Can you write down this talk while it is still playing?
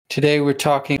Today we're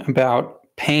talking about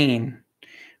pain.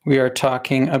 We are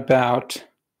talking about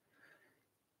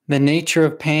the nature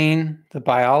of pain, the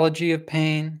biology of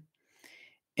pain,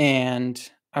 and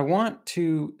I want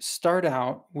to start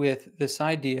out with this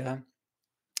idea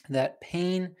that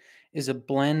pain is a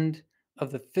blend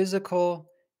of the physical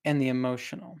and the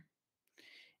emotional.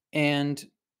 And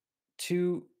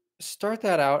to start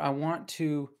that out, I want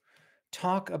to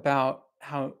talk about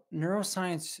how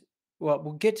neuroscience, well,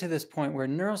 we'll get to this point where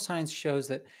neuroscience shows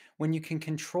that when you can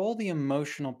control the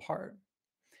emotional part,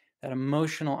 that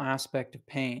emotional aspect of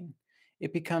pain,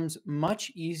 it becomes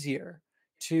much easier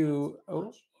to,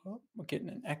 we're getting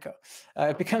an echo.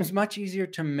 It becomes much easier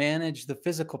to manage the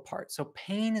physical part. So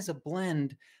pain is a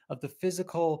blend of the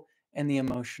physical and the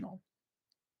emotional.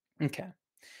 Okay.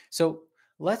 So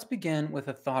let's begin with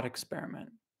a thought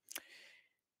experiment.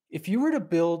 If you were to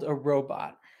build a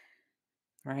robot,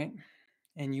 right,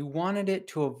 and you wanted it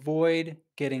to avoid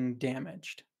getting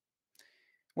damaged,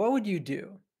 what would you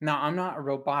do? Now, I'm not a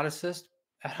roboticist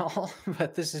at all,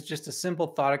 but this is just a simple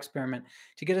thought experiment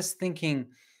to get us thinking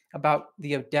about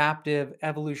the adaptive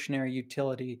evolutionary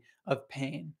utility of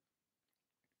pain.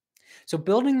 So,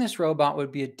 building this robot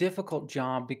would be a difficult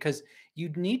job because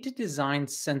you'd need to design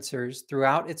sensors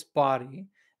throughout its body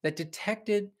that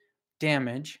detected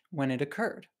damage when it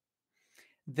occurred.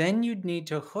 Then you'd need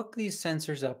to hook these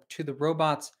sensors up to the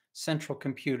robot's central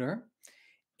computer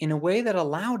in a way that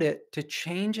allowed it to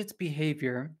change its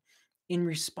behavior in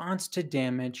response to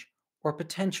damage or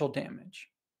potential damage.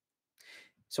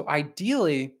 So,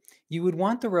 ideally, you would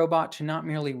want the robot to not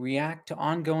merely react to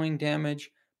ongoing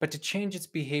damage, but to change its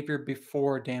behavior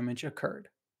before damage occurred,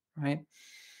 right?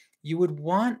 You would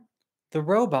want the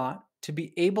robot to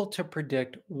be able to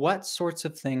predict what sorts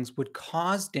of things would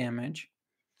cause damage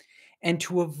and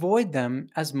to avoid them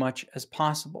as much as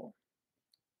possible.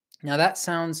 Now, that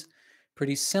sounds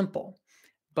pretty simple,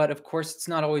 but of course, it's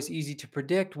not always easy to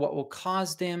predict what will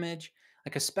cause damage,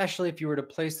 like especially if you were to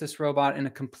place this robot in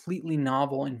a completely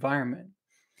novel environment.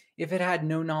 If it had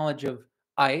no knowledge of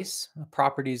ice,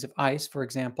 properties of ice, for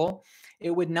example, it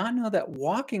would not know that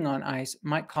walking on ice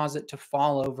might cause it to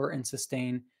fall over and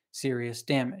sustain serious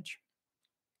damage.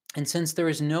 And since there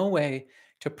is no way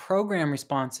to program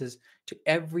responses to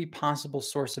every possible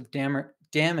source of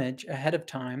damage ahead of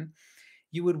time,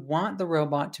 you would want the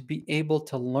robot to be able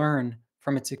to learn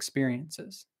from its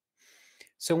experiences.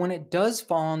 So when it does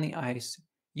fall on the ice,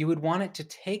 you would want it to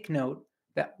take note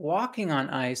that walking on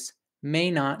ice may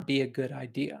not be a good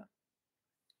idea.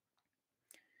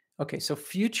 Okay, so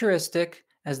futuristic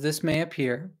as this may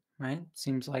appear, right?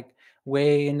 Seems like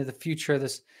way into the future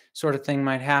this sort of thing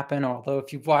might happen. Although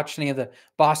if you've watched any of the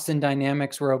Boston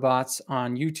Dynamics robots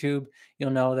on YouTube, you'll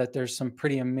know that there's some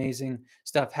pretty amazing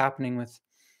stuff happening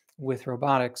with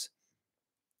robotics.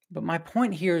 But my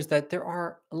point here is that there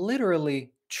are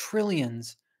literally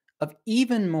trillions of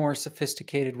even more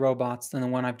sophisticated robots than the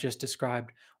one I've just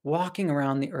described walking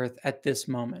around the earth at this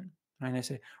moment. And I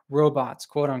say robots,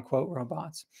 quote unquote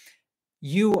robots.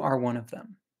 You are one of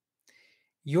them.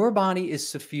 Your body is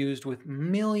suffused with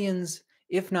millions,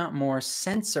 if not more,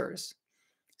 sensors,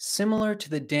 similar to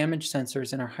the damage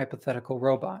sensors in our hypothetical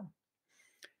robot.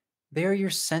 They are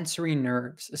your sensory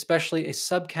nerves, especially a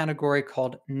subcategory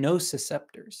called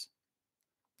nociceptors.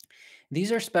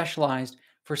 These are specialized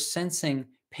for sensing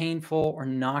painful or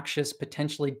noxious,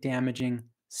 potentially damaging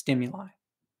stimuli.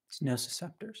 It's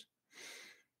nociceptors.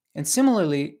 And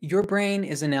similarly, your brain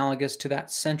is analogous to that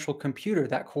central computer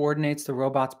that coordinates the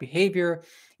robot's behavior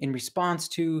in response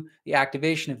to the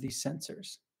activation of these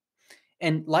sensors.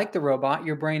 And like the robot,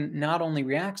 your brain not only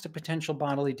reacts to potential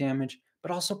bodily damage,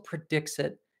 but also predicts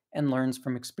it and learns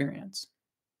from experience.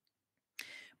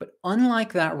 But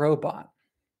unlike that robot,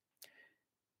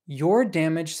 your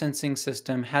damage sensing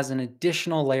system has an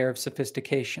additional layer of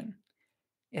sophistication.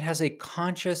 It has a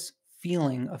conscious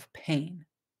feeling of pain.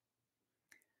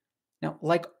 Now,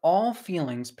 like all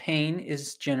feelings, pain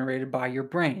is generated by your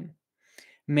brain,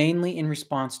 mainly in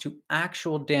response to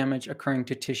actual damage occurring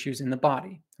to tissues in the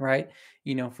body, right?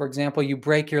 For example, you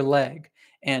break your leg,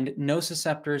 and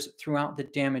nociceptors throughout the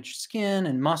damaged skin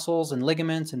and muscles and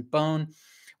ligaments and bone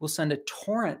will send a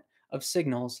torrent of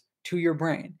signals to your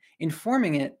brain,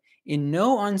 informing it in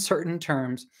no uncertain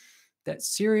terms that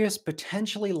serious,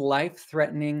 potentially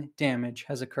life-threatening damage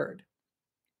has occurred.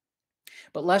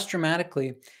 But less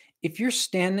dramatically, if you're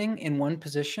standing in one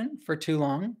position for too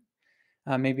long,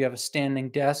 maybe you have a standing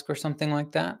desk or something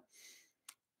like that,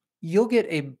 you'll get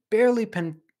a barely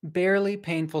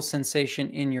painful sensation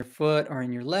in your foot or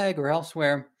in your leg or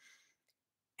elsewhere,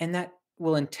 and that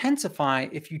will intensify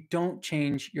if you don't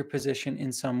change your position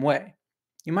in some way.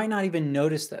 You might not even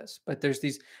notice this, but there's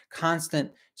these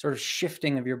constant sort of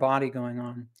shifting of your body going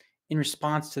on in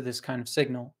response to this kind of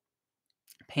signal,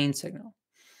 pain signal.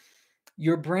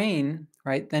 Your brain,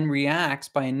 right, then reacts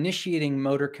by initiating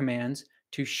motor commands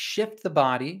to shift the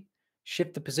body,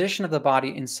 shift the position of the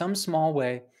body in some small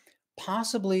way,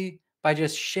 possibly by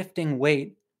just shifting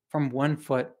weight from one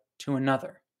foot to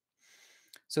another.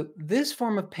 So, this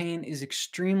form of pain is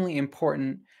extremely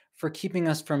important for keeping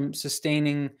us from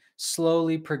sustaining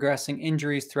slowly progressing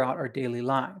injuries throughout our daily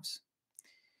lives.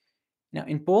 Now,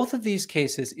 in both of these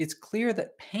cases, it's clear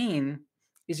that pain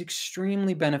is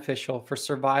extremely beneficial for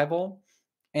survival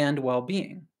and well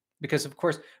being. Because, of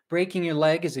course, breaking your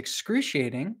leg is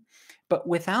excruciating, but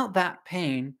without that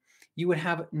pain, you would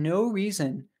have no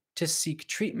reason to seek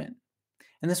treatment.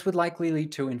 And this would likely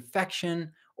lead to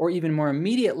infection or even more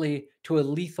immediately to a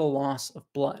lethal loss of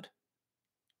blood.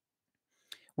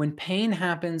 When pain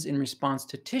happens in response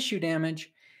to tissue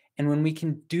damage and when we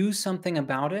can do something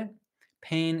about it,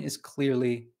 pain is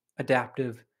clearly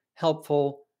adaptive,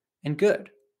 helpful, and good.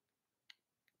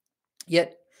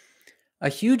 Yet, a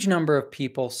huge number of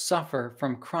people suffer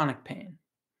from chronic pain,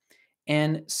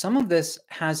 and some of this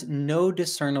has no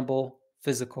discernible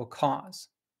physical cause.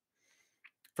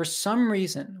 For some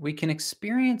reason, we can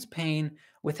experience pain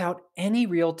without any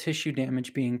real tissue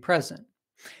damage being present.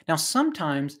 Now,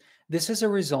 sometimes this is a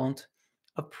result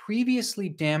of previously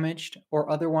damaged or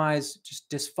otherwise just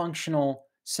dysfunctional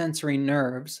sensory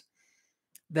nerves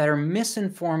that are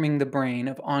misinforming the brain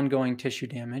of ongoing tissue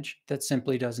damage that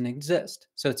simply doesn't exist.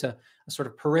 So it's a sort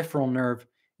of peripheral nerve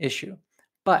issue.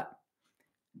 But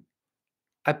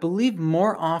I believe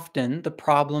more often the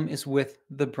problem is with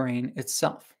the brain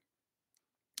itself.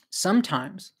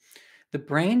 Sometimes the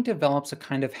brain develops a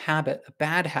kind of habit, a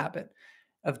bad habit,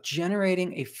 of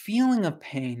generating a feeling of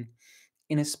pain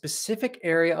in a specific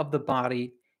area of the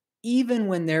body, even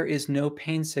when there is no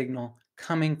pain signal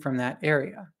coming from that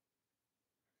area.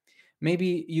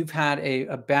 Maybe you've had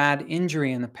a bad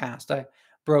injury in the past. I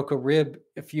broke a rib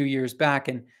a few years back,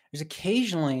 and there's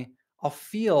occasionally I'll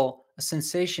feel a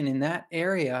sensation in that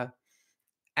area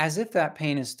as if that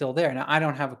pain is still there. Now, I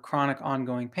don't have a chronic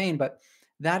ongoing pain, but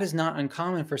that is not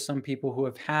uncommon for some people who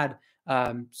have had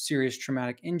serious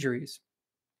traumatic injuries.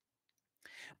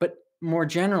 But more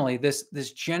generally,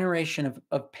 this generation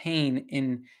of pain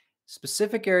in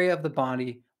specific area of the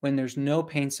body when there's no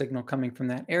pain signal coming from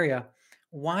that area,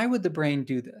 why would the brain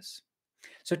do this?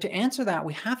 So to answer that,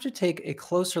 we have to take a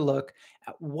closer look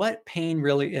at what pain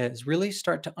really is, really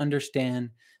start to understand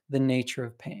the nature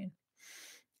of pain.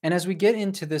 And as we get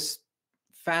into this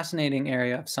fascinating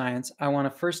area of science, I want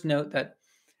to first note that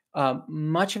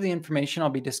much of the information I'll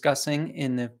be discussing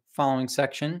in the following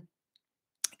section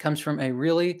comes from a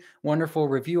really wonderful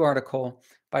review article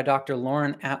by Dr.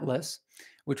 Lauren Atlas,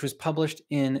 which was published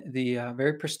in the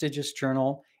very prestigious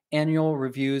journal Annual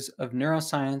Reviews of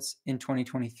Neuroscience in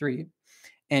 2023.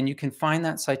 And you can find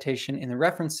that citation in the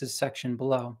references section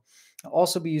below. I'll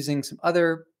also be using some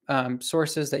other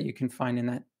sources that you can find in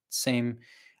that same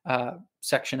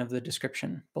section of the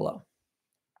description below.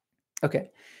 Okay,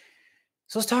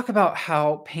 so let's talk about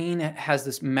how pain has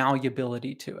this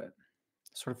malleability to it,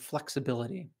 sort of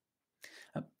flexibility.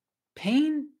 Uh,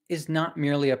 Pain is not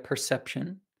merely a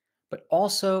perception, but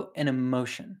also an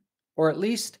emotion, or at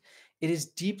least it is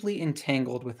deeply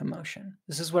entangled with emotion.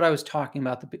 This is what I was talking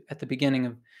about at the beginning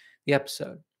of the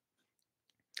episode.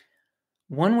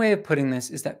 One way of putting this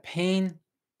is that pain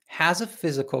has a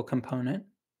physical component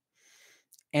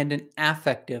and an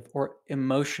affective or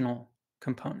emotional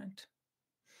component.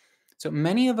 So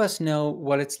many of us know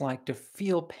what it's like to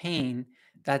feel pain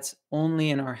that's only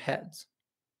in our heads.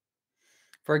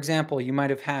 For example, you might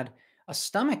have had a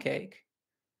stomach ache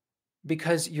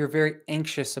because you're very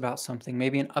anxious about something,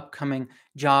 maybe an upcoming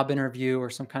job interview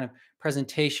or some kind of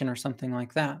presentation or something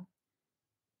like that.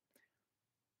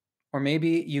 Or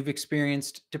maybe you've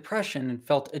experienced depression and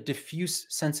felt a diffuse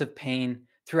sense of pain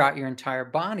throughout your entire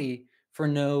body for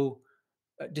no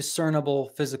discernible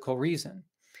physical reason.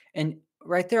 And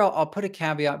right there, I'll put a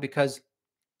caveat because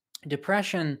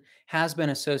depression has been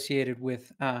associated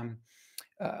with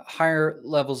higher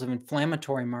levels of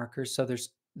inflammatory markers. So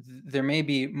there may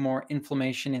be more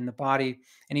inflammation in the body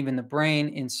and even the brain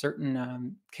in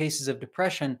certain cases of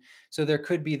depression. So there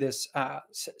could be this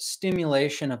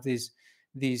stimulation of these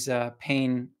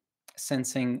pain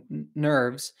sensing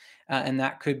nerves, and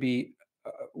that could be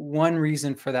one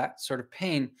reason for that sort of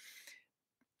pain.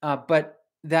 But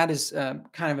that is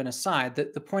kind of an aside.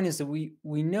 The point is that we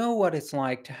know what it's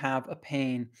like to have a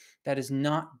pain that is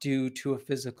not due to a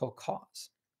physical cause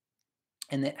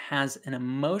and that has an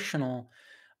emotional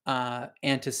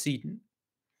antecedent.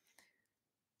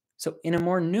 So, in a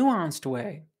more nuanced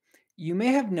way, you may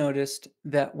have noticed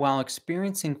that while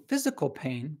experiencing physical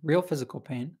pain, real physical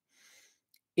pain,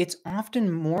 it's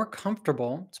often more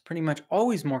comfortable, it's pretty much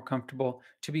always more comfortable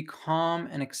to be calm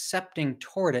and accepting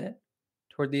toward it,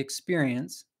 toward the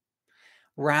experience,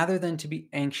 rather than to be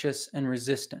anxious and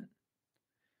resistant.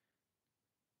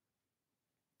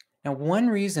 Now, one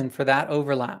reason for that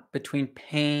overlap between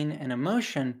pain and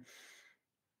emotion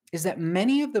is that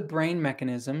many of the brain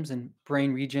mechanisms and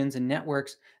brain regions and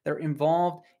networks that are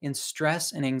involved in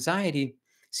stress and anxiety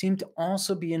seem to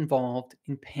also be involved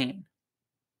in pain.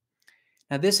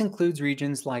 Now, this includes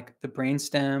regions like the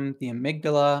brainstem, the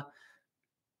amygdala,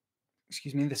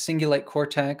 the cingulate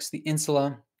cortex, the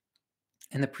insula,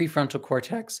 and the prefrontal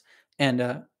cortex,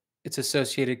 and its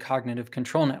associated cognitive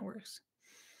control networks.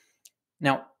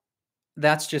 Now,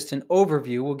 that's just an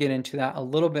overview. We'll get into that a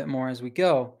little bit more as we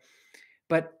go.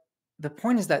 But the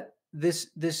point is that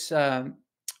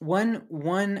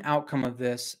one outcome of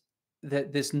this,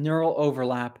 that this neural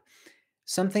overlap,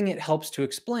 something it helps to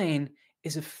explain,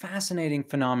 is a fascinating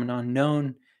phenomenon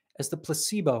known as the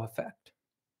placebo effect.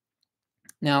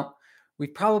 Now,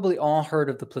 we've probably all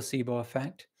heard of the placebo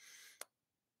effect,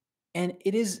 and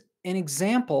it is an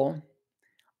example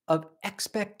of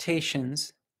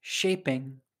expectations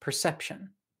shaping perception.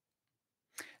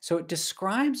 So it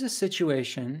describes a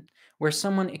situation where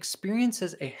someone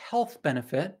experiences a health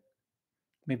benefit,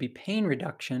 maybe pain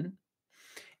reduction,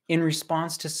 in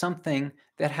response to something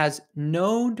that has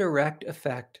no direct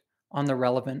effect on the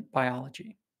relevant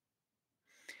biology.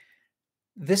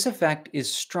 This effect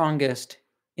is strongest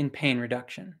in pain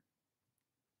reduction.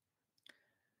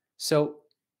 So,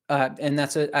 and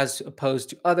that's as opposed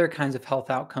to other kinds of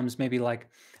health outcomes, maybe like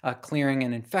clearing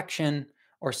an infection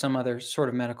or some other sort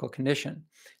of medical condition.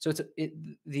 So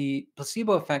the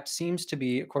placebo effect seems to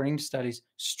be, according to studies,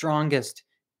 strongest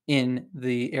in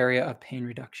the area of pain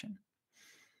reduction.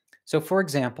 So, for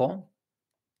example,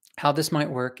 how this might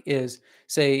work is,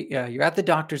 say you're at the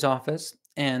doctor's office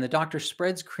and the doctor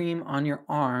spreads cream on your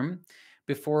arm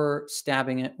before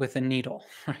stabbing it with a needle,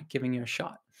 right, giving you a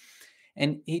shot.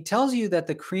 And he tells you that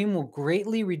the cream will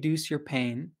greatly reduce your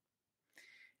pain.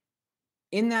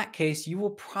 In that case, you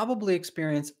will probably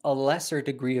experience a lesser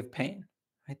degree of pain,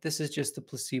 right? This is just the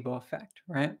placebo effect,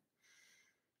 right?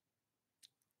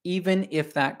 Even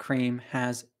if that cream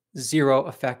has zero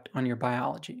effect on your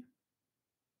biology.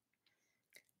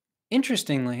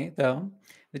 Interestingly, though,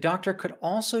 the doctor could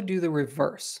also do the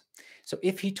reverse. So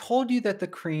if he told you that the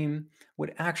cream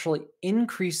would actually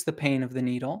increase the pain of the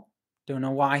needle, don't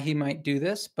know why he might do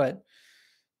this, but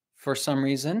for some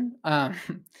reason,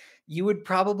 you would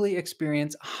probably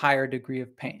experience a higher degree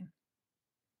of pain.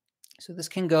 So this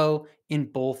can go in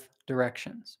both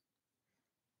directions.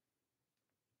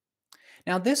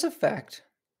 Now, this effect,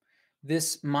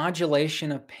 this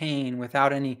modulation of pain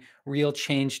without any real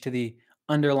change to the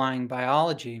underlying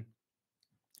biology,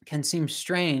 can seem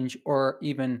strange or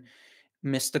even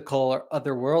mystical or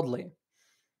otherworldly.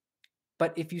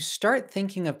 But if you start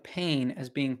thinking of pain as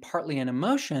being partly an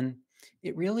emotion,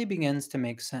 it really begins to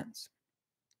make sense,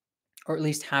 or at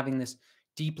least having this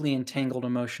deeply entangled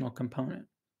emotional component.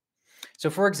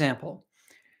 So, for example,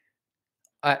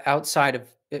 outside of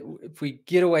if we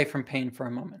get away from pain for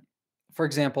a moment, for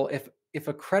example, if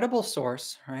a credible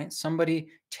source, right, somebody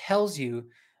tells you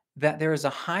that there is a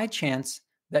high chance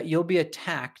that you'll be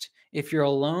attacked if you're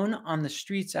alone on the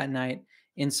streets at night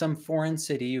in some foreign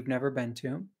city you've never been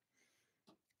to,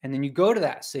 and then you go to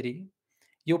that city,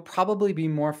 you'll probably be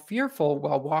more fearful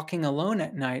while walking alone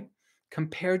at night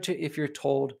compared to if you're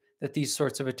told that these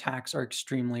sorts of attacks are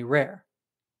extremely rare,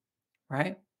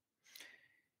 right?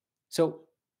 So,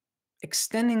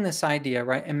 extending this idea,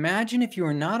 right? Imagine if you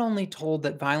were not only told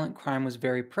that violent crime was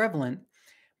very prevalent,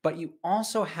 but you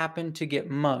also happened to get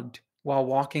mugged while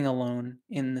walking alone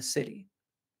in the city.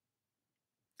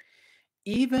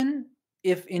 Even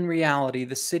if in reality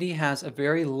the city has a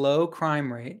very low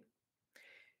crime rate,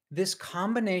 this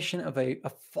combination of a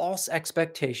false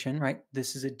expectation, right?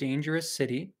 This is a dangerous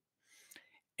city,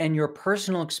 and your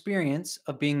personal experience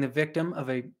of being the victim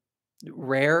of a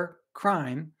rare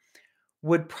crime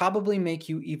would probably make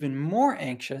you even more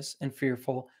anxious and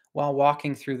fearful while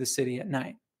walking through the city at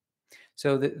night.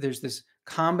 So there's this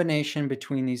combination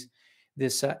between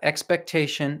this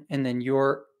expectation and then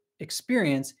your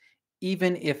experience,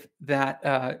 even if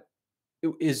that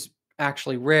is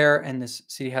actually rare and this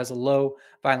city has a low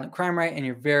violent crime rate and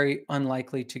you're very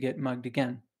unlikely to get mugged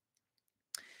again.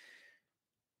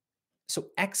 So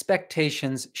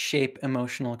expectations shape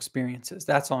emotional experiences.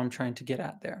 That's all I'm trying to get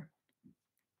at there.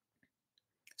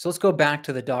 So let's go back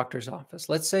to the doctor's office.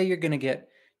 Let's say you're going to get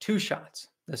 2 shots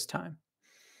this time.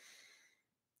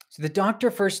 So the doctor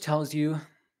first tells you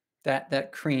that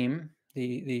that cream,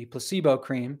 the placebo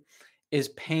cream, is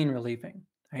pain relieving,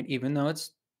 right? Even though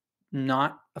it's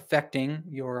not affecting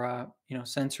your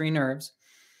sensory nerves.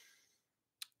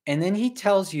 And then he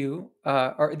tells you,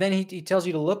 or then he tells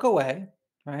you to look away,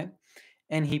 right?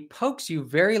 And he pokes you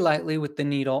very lightly with the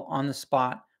needle on the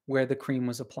spot where the cream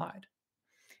was applied.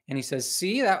 And he says,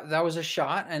 "See, that was a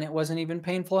shot, and it wasn't even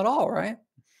painful at all, right?"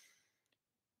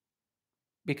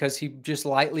 Because he just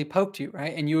lightly poked you,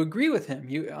 right? And you agree with him.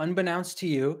 You, unbeknownst to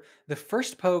you, the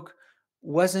first poke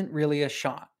wasn't really a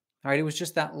shot, right? It was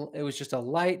just a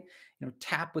light,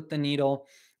 tap with the needle,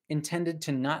 intended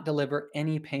to not deliver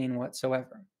any pain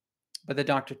whatsoever. But the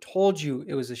doctor told you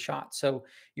it was a shot, so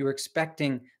you were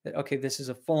expecting that, okay, this is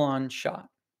a full-on shot.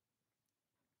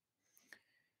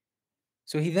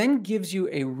 So he then gives you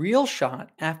a real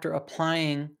shot after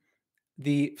applying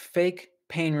the fake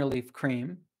pain relief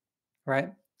cream,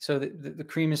 right? So the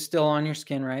cream is still on your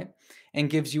skin, right? And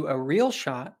gives you a real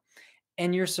shot,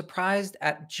 and you're surprised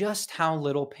at just how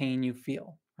little pain you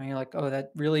feel. Right? You're like, oh,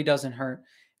 that really doesn't hurt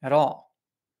at all.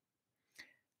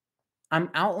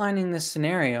 I'm outlining this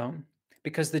scenario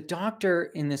because the doctor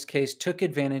in this case took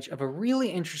advantage of a really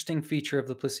interesting feature of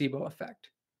the placebo effect.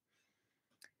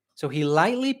 So he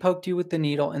lightly poked you with the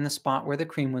needle in the spot where the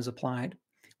cream was applied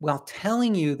while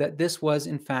telling you that this was,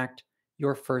 in fact,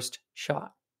 your first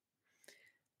shot.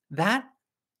 That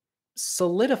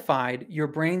solidified your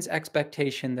brain's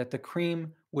expectation that the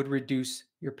cream would reduce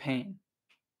your pain.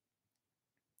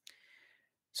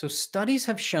 So, studies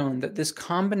have shown that this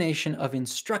combination of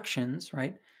instructions,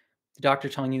 right? The doctor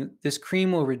telling you this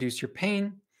cream will reduce your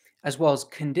pain, as well as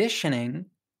conditioning,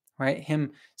 right?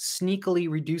 Him sneakily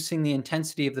reducing the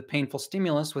intensity of the painful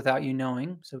stimulus without you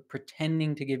knowing, so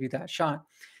pretending to give you that shot,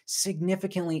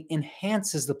 significantly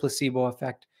enhances the placebo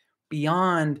effect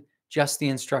beyond just the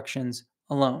instructions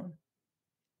alone.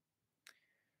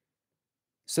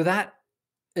 So that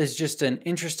is just an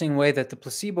interesting way that the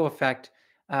placebo effect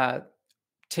uh,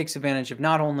 takes advantage of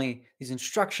not only these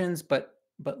instructions but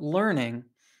learning,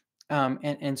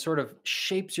 and sort of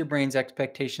shapes your brain's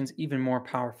expectations even more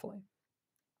powerfully.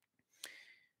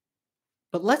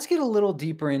 But let's get a little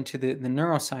deeper into the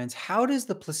neuroscience. How does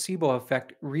the placebo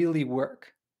effect really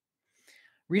work?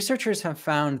 Researchers have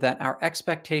found that our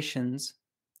expectations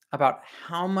about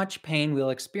how much pain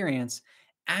we'll experience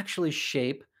actually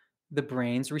shape the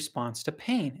brain's response to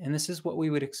pain. And this is what we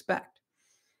would expect.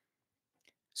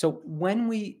 So when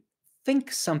we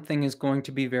think something is going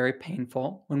to be very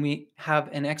painful, when we have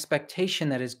an expectation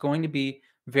that is going to be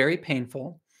very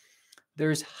painful,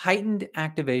 there's heightened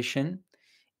activation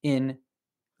in at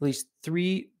least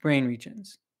three brain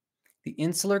regions: the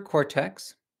insular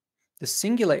cortex, the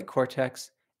cingulate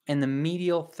cortex, and the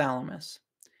medial thalamus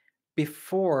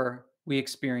before we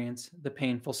experience the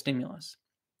painful stimulus.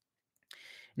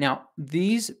 Now,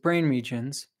 these brain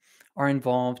regions are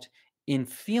involved in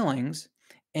feelings,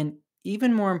 and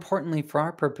even more importantly for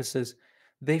our purposes,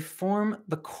 they form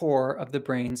the core of the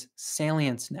brain's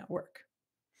salience network.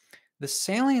 The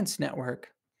salience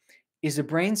network is a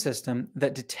brain system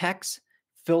that detects,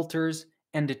 filters,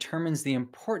 and determines the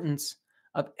importance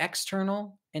of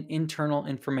external and internal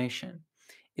information.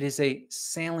 It is a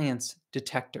salience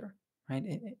detector, right?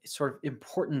 It's sort of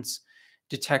importance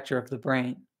detector of the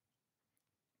brain.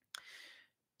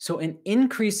 So, an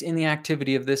increase in the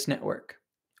activity of this network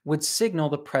would signal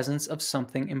the presence of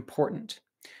something important.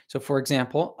 So, for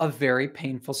example, a very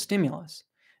painful stimulus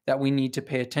that we need to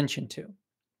pay attention to.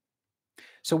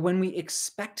 So, when we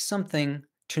expect something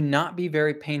to not be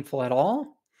very painful at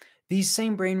all, these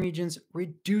same brain regions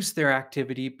reduce their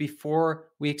activity before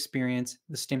we experience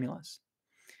the stimulus.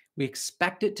 We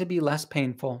expect it to be less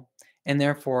painful and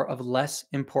therefore of less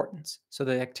importance. So,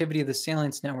 the activity of the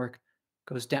salience network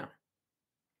goes down.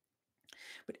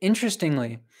 But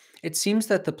interestingly, it seems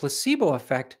that the placebo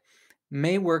effect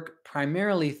may work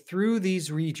primarily through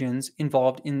these regions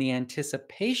involved in the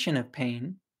anticipation of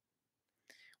pain,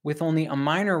 with only a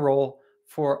minor role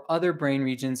for other brain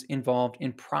regions involved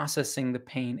in processing the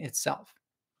pain itself.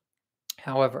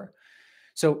 However,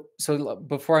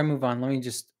 before I move on, let me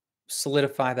just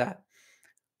solidify that.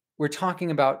 We're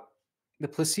talking about the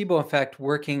placebo effect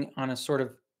working on a sort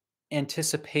of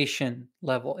anticipation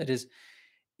level. It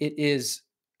is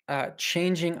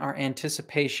changing our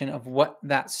anticipation of what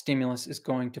that stimulus is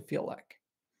going to feel like.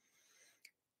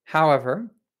 However,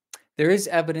 there is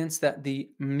evidence that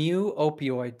the mu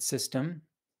opioid system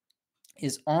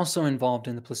is also involved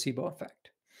in the placebo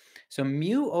effect. So,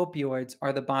 mu opioids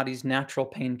are the body's natural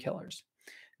painkillers.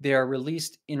 They are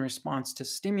released in response to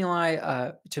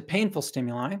stimuli, to painful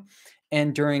stimuli,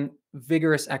 and during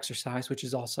vigorous exercise, which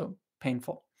is also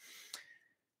painful.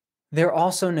 They're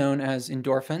also known as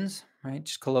endorphins, right?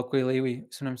 Just colloquially, we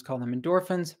sometimes call them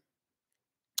endorphins,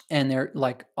 and they're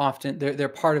like often they're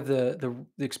part of the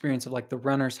experience of like the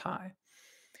runner's high.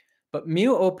 But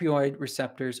mu-opioid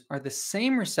receptors are the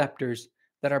same receptors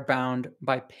that are bound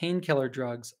by painkiller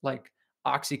drugs like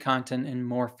OxyContin and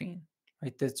morphine,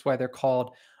 right? That's why they're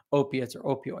called opiates or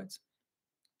opioids.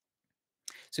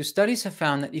 So studies have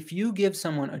found that if you give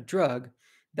someone a drug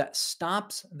that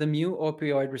stops the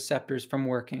mu-opioid receptors from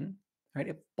working, right?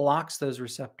 It blocks those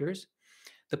receptors.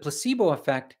 The placebo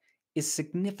effect is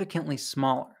significantly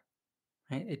smaller,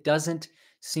 right? It doesn't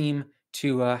seem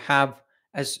to have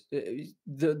as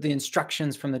the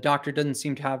instructions from the doctor doesn't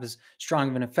seem to have as strong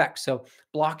of an effect. So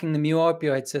blocking the mu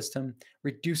opioid system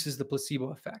reduces the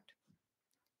placebo effect.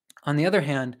 On the other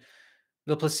hand,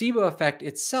 the placebo effect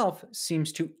itself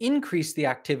seems to increase the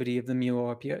activity of the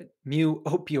mu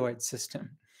opioid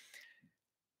system.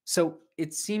 So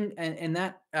it seemed, and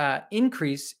that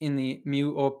increase in the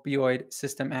mu opioid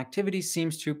system activity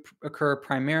seems to occur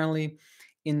primarily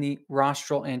in the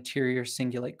rostral anterior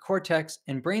cingulate cortex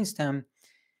and brainstem.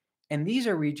 And these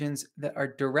are regions that are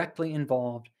directly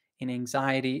involved in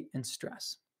anxiety and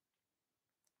stress.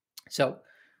 So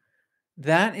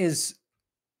that is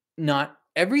not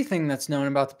everything that's known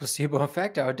about the placebo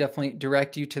effect. I would definitely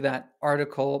direct you to that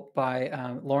article by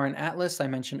Lauren Atlas I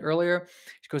mentioned earlier.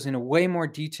 She goes into way more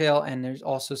detail, and there's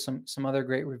also some other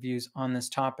great reviews on this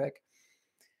topic.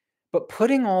 But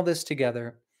putting all this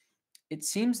together, it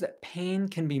seems that pain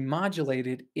can be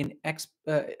modulated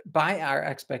by our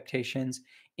expectations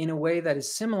in a way that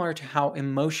is similar to how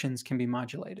emotions can be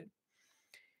modulated.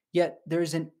 Yet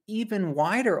there's an even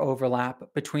wider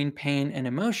overlap between pain and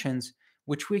emotions,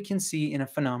 which we can see in a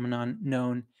phenomenon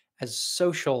known as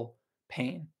social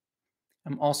pain.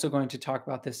 I'm also going to talk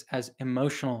about this as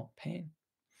emotional pain.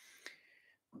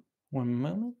 One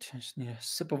moment, I just need a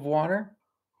sip of water.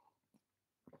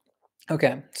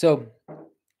 Okay, so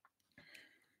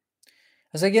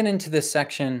as I get into this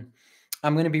section,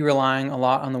 I'm going to be relying a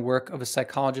lot on the work of a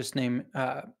psychologist named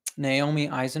Naomi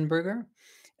Eisenberger.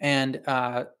 And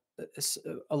a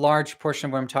large portion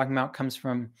of what I'm talking about comes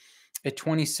from a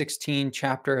 2016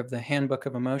 chapter of the Handbook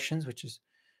of Emotions, which is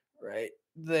right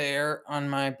there on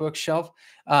my bookshelf,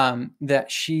 that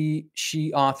she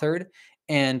authored.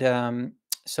 And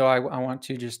so I want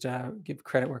to just give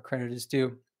credit where credit is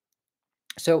due.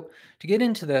 So to get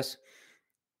into this,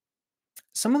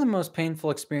 some of the most painful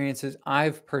experiences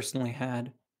I've personally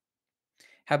had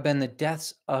have been the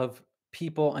deaths of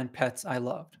people and pets I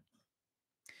loved.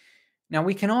 Now,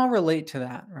 we can all relate to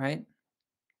that, right?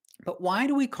 But why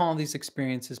do we call these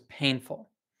experiences painful?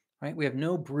 Right? We have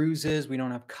no bruises, we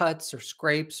don't have cuts or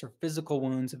scrapes or physical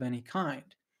wounds of any kind.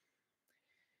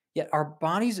 Yet our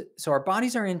bodies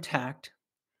are intact,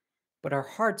 but our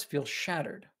hearts feel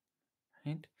shattered,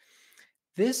 right?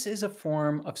 This is a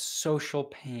form of social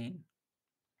pain.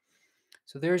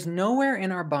 So there's nowhere in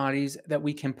our bodies that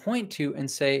we can point to and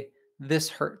say, this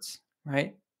hurts,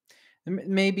 right?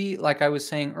 Maybe, like I was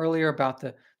saying earlier about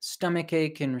the stomach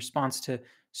ache in response to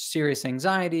serious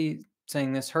anxiety,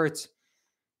 saying this hurts.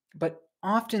 But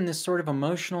often, this sort of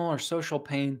emotional or social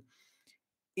pain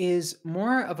is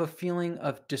more of a feeling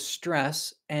of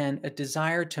distress and a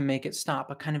desire to make it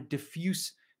stop, a kind of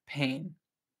diffuse pain,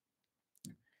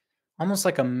 almost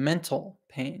like a mental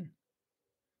pain.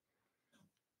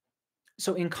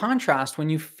 So, in contrast, when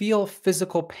you feel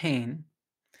physical pain,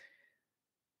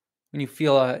 when you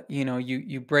feel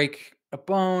you break a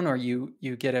bone, or you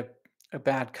get a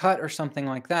bad cut or something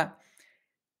like that,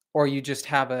 or you just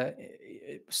have a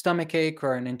stomach ache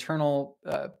or an internal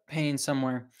pain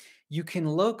somewhere, you can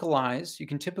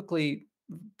typically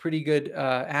pretty good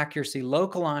accuracy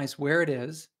localize where it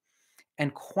is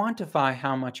and quantify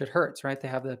how much it hurts, right? They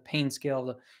have the pain scale,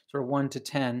 the sort of 1 to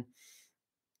 10.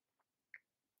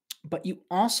 But you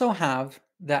also have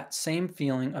that same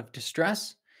feeling of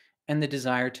distress and the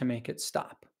desire to make it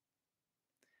stop.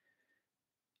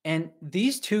 And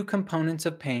these two components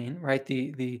of pain, right,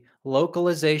 the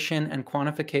localization and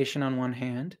quantification on one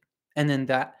hand, and then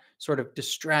that sort of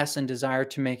distress and desire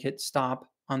to make it stop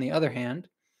on the other hand,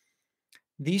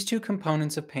 these two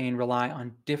components of pain rely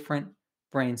on different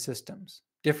brain systems,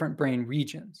 different brain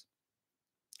regions.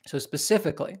 So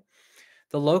specifically,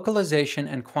 the localization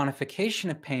and quantification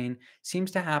of pain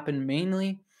seems to happen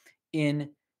mainly in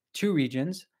two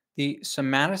regions, the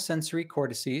somatosensory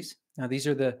cortices. Now, this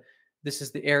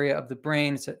is the area of the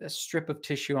brain. It's a strip of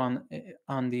tissue on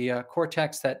the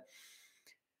cortex that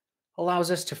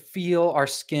allows us to feel our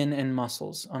skin and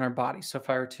muscles on our body. So if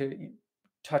I were to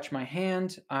touch my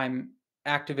hand, I'm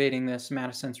activating the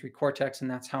somatosensory cortex,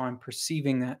 and that's how I'm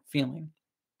perceiving that feeling.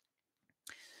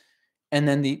 and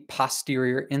then the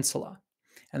posterior insula.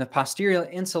 And the posterior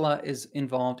insula is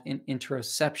involved in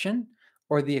interoception,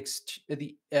 or the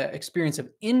experience of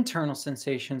internal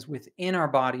sensations within our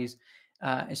bodies,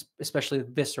 especially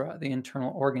the viscera, the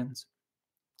internal organs.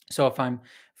 So if I'm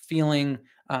feeling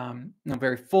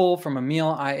very full from a meal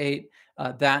I ate,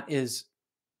 that is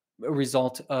a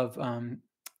result of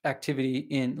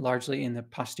activity largely in the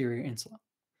posterior insula.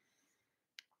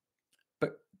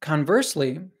 But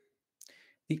conversely,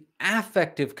 the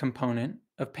affective component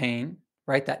of pain,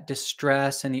 right, that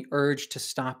distress and the urge to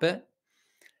stop it,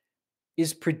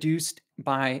 is produced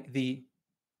by the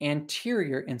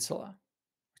anterior insula.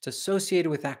 It's associated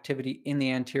with activity in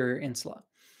the anterior insula.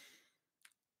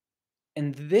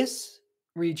 And this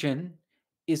region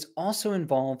is also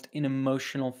involved in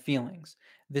emotional feelings.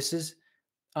 This is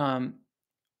um,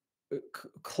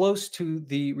 close to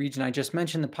the region I just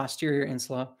mentioned, the posterior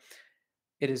insula.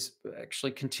 It is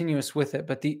actually continuous with it,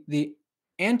 but the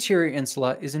anterior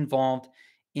insula is involved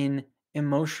in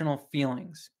emotional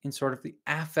feelings, in sort of the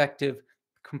affective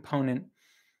component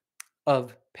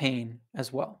of pain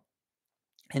as well.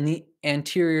 And the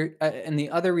anterior and the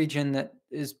other region that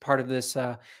is part of this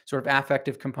sort of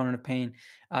affective component of pain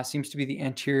seems to be the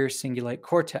anterior cingulate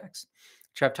cortex,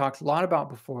 which I've talked a lot about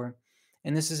before.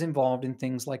 And this is involved in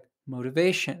things like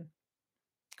motivation,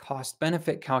 cost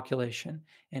benefit calculation,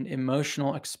 and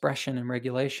emotional expression and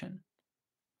regulation.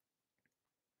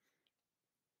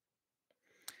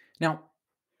 Now,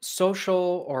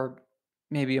 social or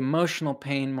maybe emotional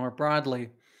pain more broadly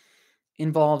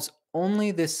involves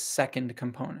only this second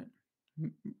component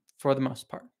for the most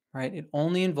part, right? It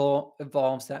only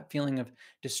involves that feeling of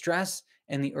distress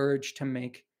and the urge to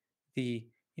make the,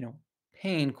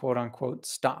 pain, quote unquote,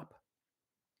 stop.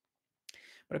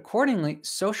 But accordingly,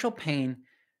 social pain,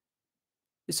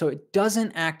 so it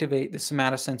doesn't activate the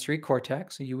somatosensory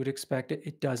cortex. So you would expect it.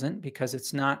 It doesn't, because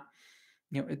it's not,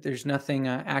 there's nothing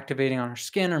activating on our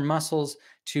skin or muscles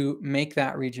to make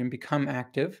that region become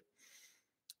active.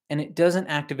 And it doesn't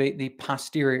activate the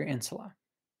posterior insula.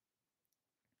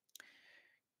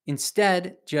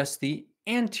 Instead, just the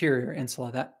anterior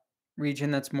insula, that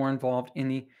region that's more involved in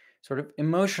the sort of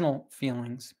emotional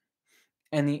feelings,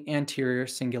 and the anterior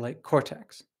cingulate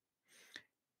cortex.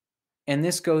 And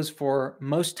this goes for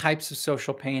most types of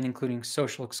social pain, including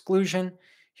social exclusion,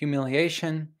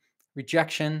 humiliation,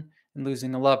 rejection, and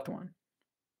losing a loved one.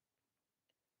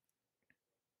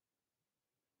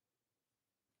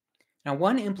 Now,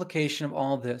 one implication of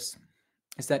all this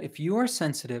is that if you are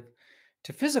sensitive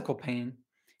to physical pain,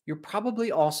 you're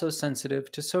probably also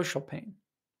sensitive to social pain.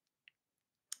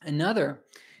 Another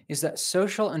is that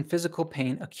social and physical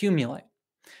pain accumulate.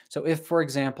 So, if, for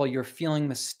example, you're feeling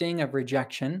the sting of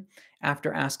rejection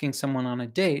after asking someone on a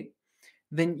date,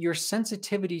 then your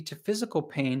sensitivity to physical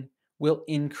pain will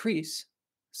increase.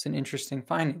 It's an interesting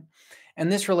finding.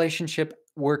 And this relationship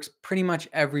works pretty much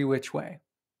every which way.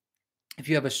 If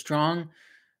you have a strong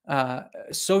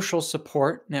social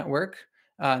support network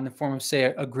in the form of, say,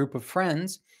 a group of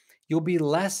friends, you'll be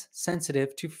less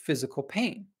sensitive to physical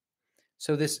pain.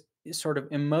 So, this sort of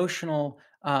emotional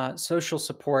social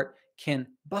support can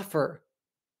buffer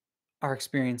our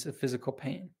experience of physical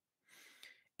pain.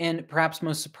 And perhaps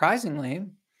most surprisingly,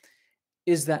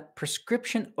 is that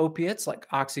prescription opiates like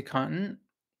Oxycontin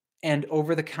and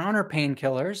over the counter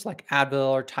painkillers like Advil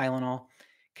or Tylenol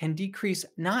can decrease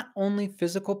not only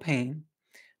physical pain,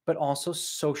 but also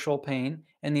social pain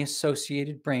and the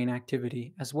associated brain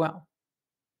activity as well.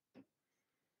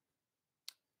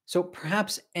 So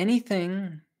perhaps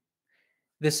anything,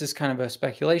 this is kind of a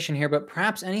speculation here, but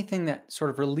perhaps anything that sort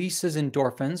of releases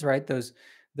endorphins, right? Those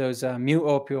mu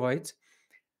opioids,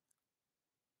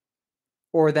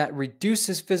 or that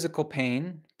reduces physical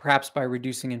pain, perhaps by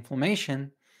reducing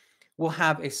inflammation, will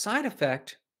have a side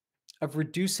effect of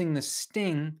reducing the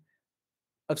sting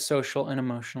of social and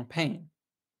emotional pain.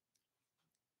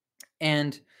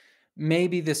 And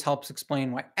maybe this helps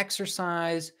explain why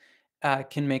exercise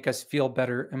can make us feel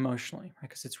better emotionally, right?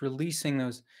 Because it's releasing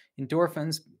those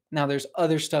endorphins. Now, there's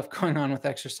other stuff going on with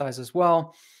exercise as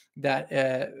well that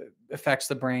affects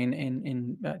the brain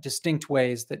in distinct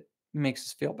ways that makes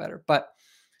us feel better. But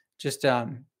just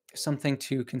something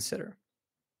to consider.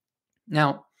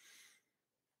 Now,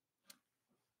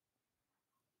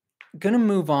 going to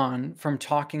move on from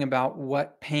talking about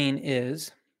what pain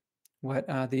is, what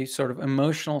the sort of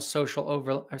emotional and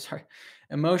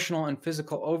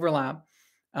physical overlap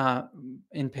uh,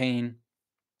 in pain,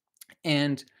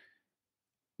 and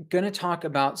going to talk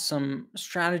about some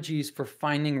strategies for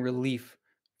finding relief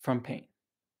from pain,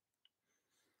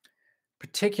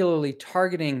 particularly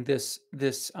targeting this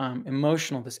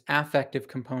emotional, this affective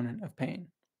component of pain.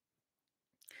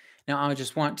 Now, I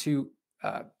just want to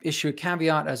issue a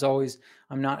caveat. As always,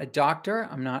 I'm not a doctor,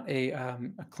 I'm not a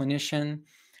clinician.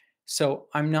 So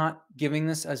I'm not giving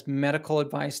this as medical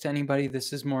advice to anybody.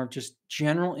 This is more of just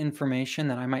general information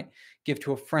that I might give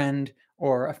to a friend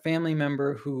or a family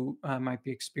member who might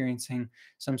be experiencing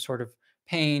some sort of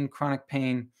pain, chronic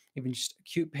pain, even just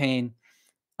acute pain.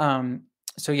 Um,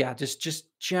 so yeah,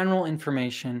 just general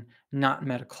information, not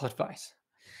medical advice.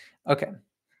 Okay.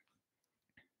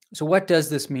 So what does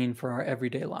this mean for our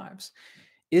everyday lives?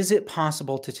 Is it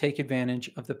possible to take advantage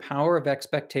of the power of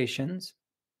expectations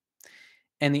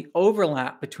and the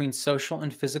overlap between social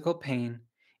and physical pain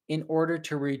in order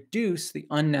to reduce the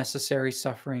unnecessary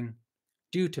suffering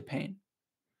due to pain?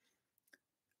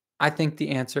 I think the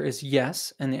answer is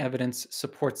yes, and the evidence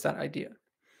supports that idea.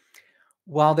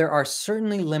 While there are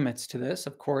certainly limits to this,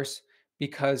 of course,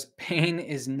 because pain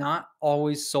is not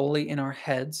always solely in our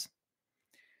heads,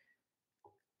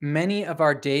 many of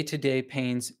our day to day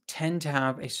pains tend to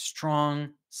have a strong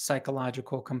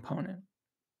psychological component.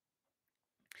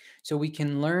 So we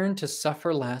can learn to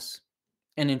suffer less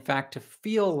and, in fact, to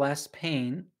feel less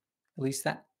pain, at least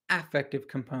that affective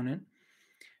component,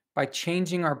 by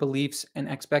changing our beliefs and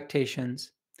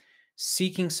expectations,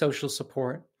 seeking social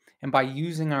support, and by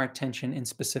using our attention in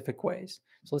specific ways.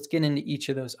 So let's get into each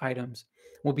of those items.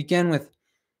 We'll begin with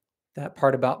that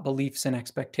part about beliefs and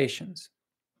expectations.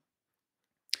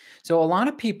 So a lot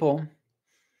of people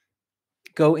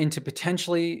go into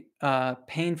potentially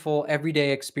painful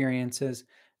everyday experiences,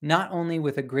 not only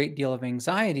with a great deal of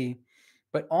anxiety,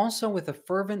 but also with a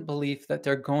fervent belief that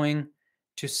they're going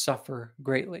to suffer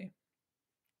greatly.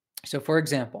 So, for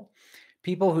example,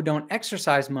 people who don't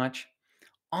exercise much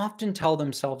often tell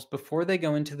themselves before they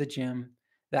go into the gym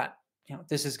that,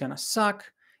 this is going to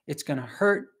suck, it's going to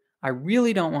hurt, I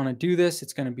really don't want to do this,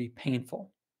 it's going to be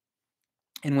painful.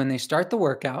 And when they start the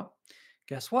workout,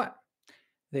 guess what?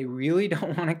 They really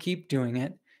don't want to keep doing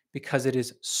it because it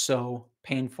is so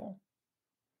painful.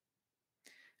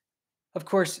 Of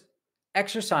course,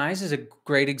 exercise is a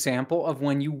great example of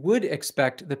when you would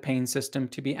expect the pain system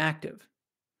to be active.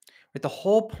 But the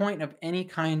whole point of any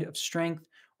kind of strength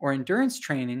or endurance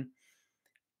training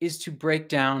is to break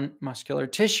down muscular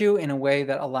tissue in a way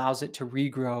that allows it to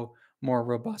regrow more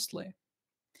robustly.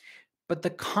 But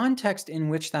the context in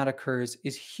which that occurs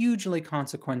is hugely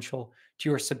consequential to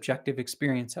your subjective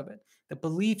experience of it. The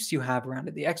beliefs you have around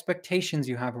it, the expectations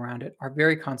you have around it are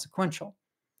very consequential.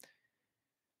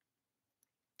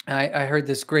 I heard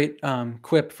this great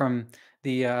quip from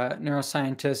the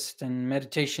neuroscientist and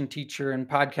meditation teacher and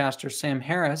podcaster Sam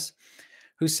Harris,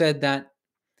 who said that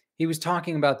he was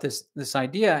talking about this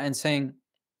idea and saying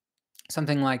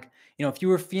something like, if you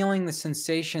were feeling the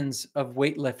sensations of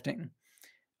weightlifting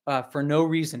for no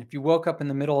reason. If you woke up in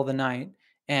the middle of the night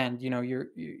and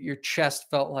your chest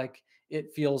felt like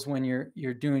it feels when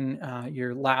you're doing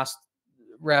your last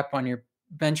rep on your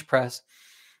bench press,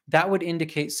 that would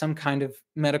indicate some kind of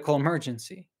medical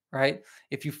emergency, right?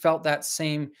 If you felt that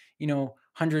same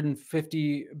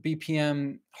 150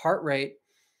 BPM heart rate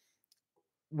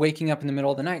waking up in the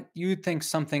middle of the night, you'd think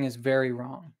something is very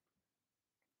wrong.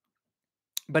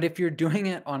 But if you're doing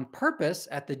it on purpose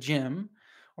at the gym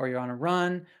or you're on a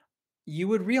run, you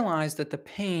would realize that the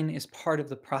pain is part of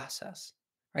the process,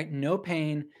 right? No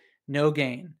pain, no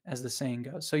gain, as the saying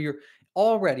goes. So your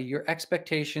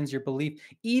expectations, your belief,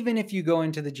 even if you go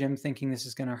into the gym thinking this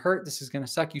is going to hurt, this is going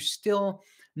to suck, you still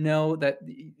know that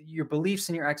your beliefs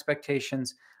and your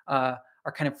expectations are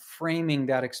kind of framing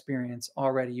that experience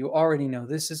already. You already know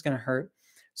this is going to hurt.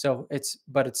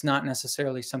 But it's not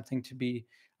necessarily something to be,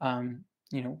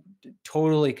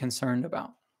 totally concerned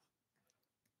about.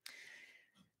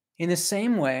 In the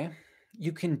same way,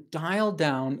 you can dial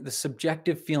down the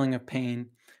subjective feeling of pain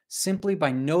simply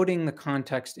by noting the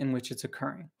context in which it's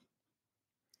occurring.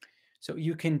 So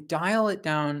you can dial it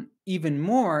down even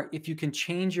more if you can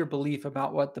change your belief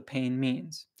about what the pain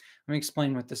means. Let me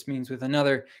explain what this means with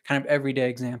another kind of everyday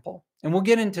example. And we'll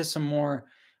get into some more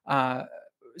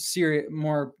serious,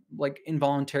 more like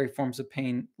involuntary forms of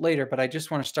pain later, but I just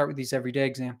want to start with these everyday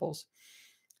examples.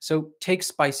 So take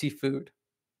spicy food.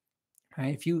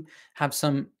 Right? If you have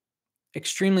some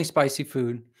extremely spicy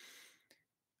food,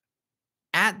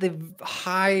 at the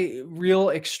high, real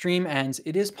extreme ends,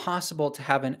 it is possible to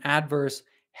have an adverse,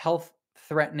 health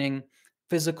threatening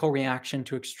physical reaction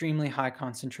to extremely high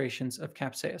concentrations of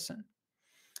capsaicin.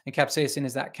 And capsaicin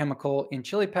is that chemical in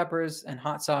chili peppers and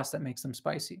hot sauce that makes them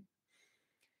spicy.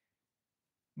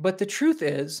 But the truth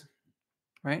is,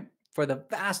 right, for the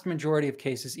vast majority of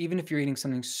cases, even if you're eating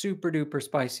something super duper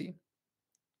spicy,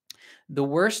 the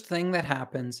worst thing that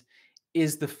happens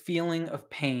is the feeling of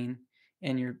pain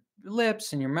in your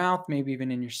lips, in your mouth, maybe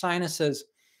even in your sinuses,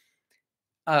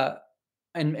 uh,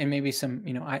 and maybe some,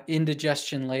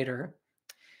 indigestion later.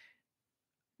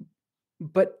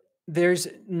 But there's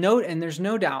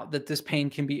no doubt that this pain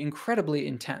can be incredibly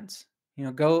intense.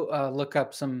 Go look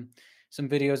up some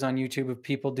videos on YouTube of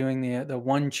people doing the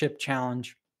one chip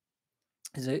challenge.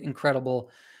 Is an incredible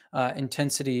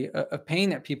intensity of pain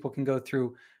that people can go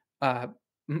through uh,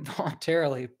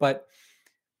 voluntarily. But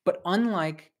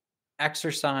unlike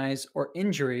exercise or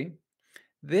injury,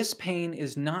 this pain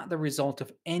is not the result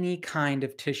of any kind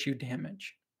of tissue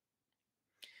damage.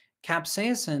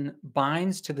 Capsaicin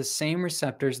binds to the same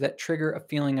receptors that trigger a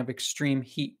feeling of extreme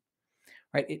heat,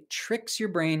 right? It tricks your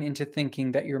brain into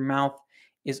thinking that your mouth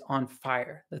is on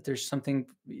fire, that there's something,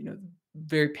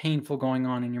 very painful going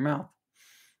on in your mouth.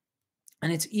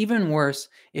 And it's even worse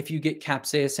if you get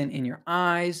capsaicin in your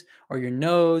eyes or your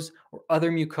nose or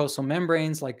other mucosal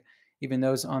membranes, like even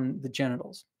those on the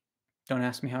genitals. Don't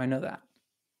ask me how I know that.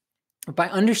 By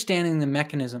understanding the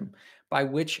mechanism by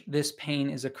which this pain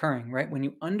is occurring, right? When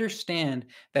you understand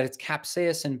that it's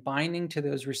capsaicin binding to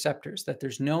those receptors, that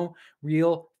there's no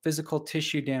real physical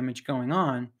tissue damage going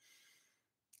on,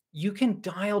 you can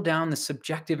dial down the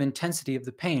subjective intensity of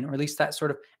the pain, or at least that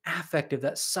sort of affective,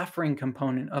 that suffering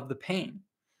component of the pain.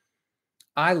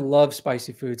 I love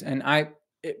spicy foods,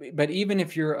 but even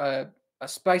if you're a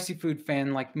spicy food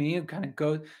fan like me, who kind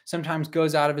of sometimes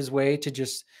goes out of his way to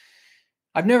just,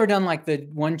 I've never done like the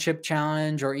one chip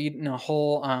challenge or eaten a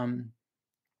whole,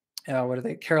 what are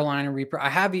they, Carolina Reaper. I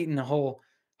have eaten a whole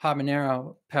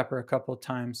habanero pepper a couple of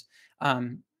times. I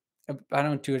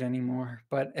don't do it anymore,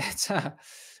 but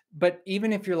but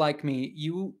even if you're like me,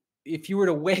 if you were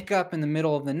to wake up in the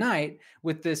middle of the night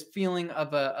with this feeling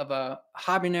of a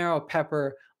habanero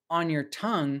pepper on your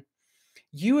tongue,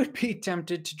 you would be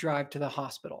tempted to drive to the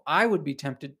hospital. I would be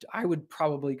tempted. I would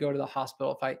probably go to the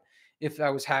hospital if I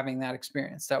was having that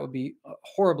experience. That would be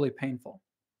horribly painful.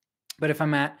 But if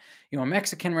I'm at, a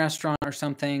Mexican restaurant or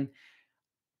something,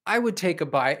 I would take a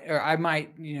bite, or I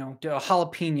might, do a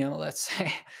jalapeno, let's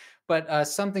say, but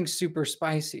something super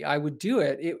spicy. I would do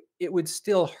it. It would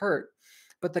still hurt,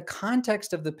 but the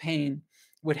context of the pain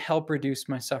would help reduce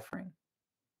my suffering,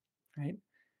 right?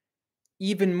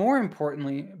 Even more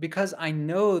importantly, because I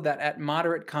know that at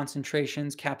moderate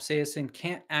concentrations, capsaicin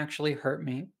can't actually hurt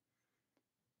me,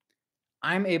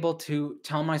 I'm able to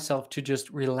tell myself to just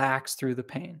relax through the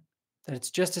pain, that it's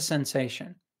just a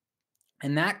sensation.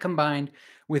 And that combined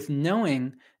with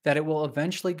knowing that it will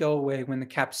eventually go away when the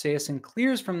capsaicin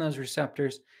clears from those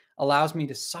receptors allows me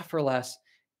to suffer less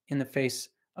in the face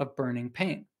of burning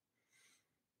pain.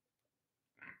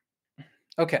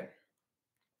 Okay.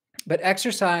 But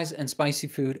exercise and spicy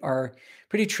food are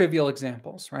pretty trivial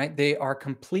examples, right? They are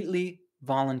completely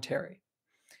voluntary.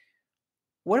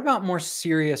 What about more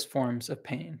serious forms of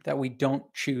pain that we don't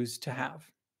choose to have?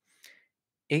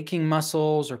 Aching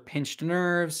muscles or pinched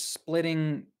nerves,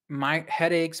 splitting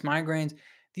headaches, migraines.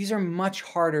 These are much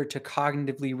harder to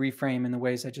cognitively reframe in the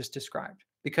ways I just described.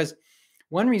 Because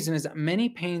one reason is that many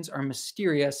pains are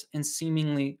mysterious and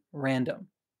seemingly random.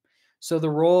 So the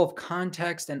role of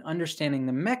context and understanding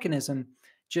the mechanism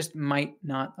just might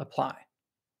not apply.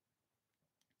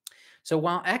 So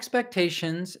while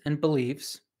expectations and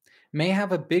beliefs may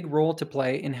have a big role to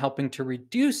play in helping to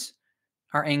reduce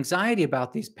our anxiety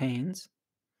about these pains,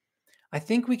 I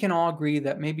think we can all agree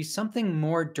that maybe something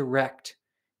more direct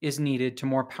is needed to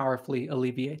more powerfully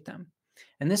alleviate them.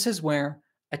 And this is where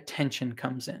attention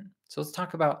comes in. So let's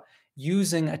talk about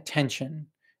using attention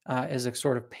as a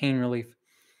sort of pain relief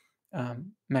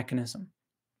mechanism.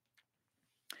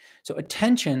 So,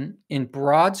 attention, in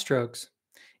broad strokes,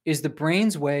 is the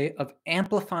brain's way of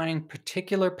amplifying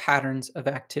particular patterns of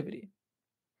activity.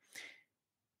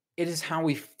 It is how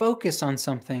we focus on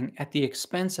something at the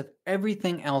expense of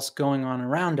everything else going on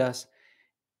around us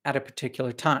at a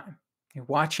particular time. You're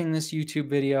watching this YouTube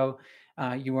video.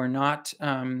 You are not,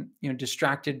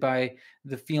 distracted by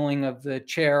the feeling of the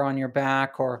chair on your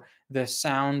back or the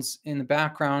sounds in the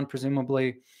background,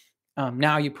 presumably.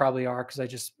 Now you probably are, because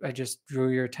I just drew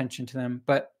your attention to them.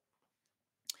 But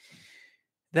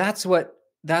that's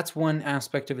one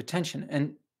aspect of attention.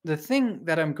 And the thing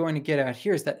that I'm going to get at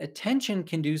here is that attention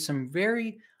can do some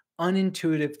very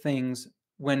unintuitive things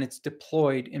when it's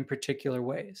deployed in particular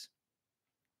ways.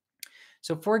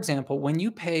 So, for example, when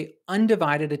you pay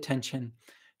undivided attention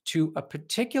to a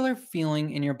particular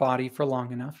feeling in your body for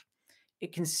long enough,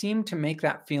 it can seem to make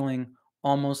that feeling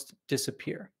almost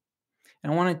disappear.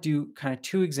 And I want to do kind of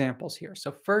two examples here.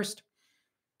 So first,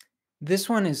 this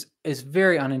one is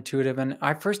very unintuitive, and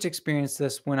I first experienced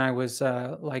this when I was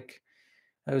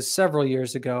It was several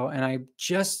years ago, and I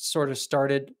just sort of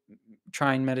started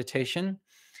trying meditation.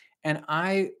 And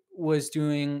I was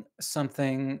doing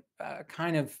something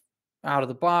kind of out of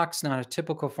the box, not a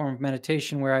typical form of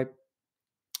meditation, where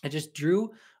I just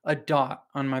drew a dot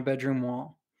on my bedroom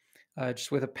wall,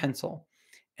 just with a pencil.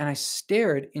 And I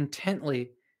stared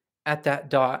intently at that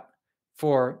dot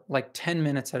for like 10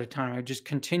 minutes at a time. I just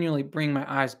continually bring my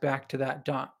eyes back to that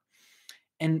dot.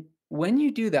 And when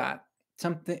you do that,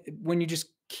 when you just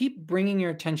keep bringing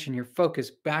your attention, your focus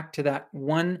back to that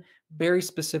one very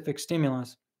specific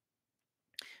stimulus,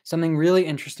 something really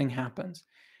interesting happens.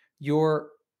 Your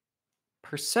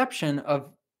perception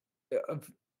of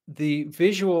the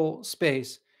visual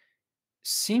space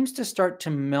seems to start to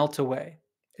melt away.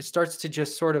 It starts to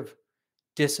just sort of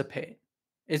dissipate.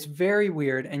 It's very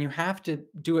weird, and you have to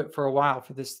do it for a while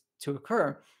for this to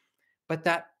occur. But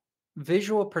that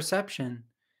visual perception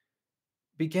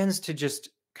begins to just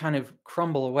kind of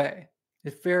crumble away.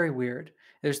 It's very weird.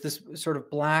 There's this sort of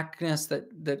blackness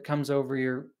that comes over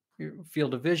your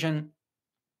field of vision.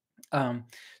 So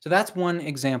that's one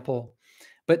example.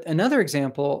 But another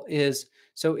example is,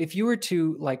 so if you were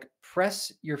to like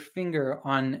press your finger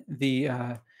on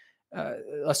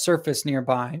a surface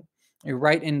nearby, your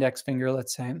right index finger,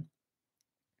 let's say,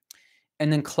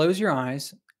 and then close your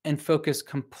eyes and focus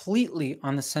completely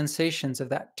on the sensations of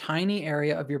that tiny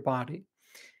area of your body.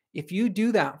 If you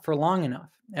do that for long enough,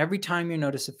 every time you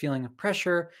notice a feeling of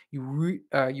pressure, you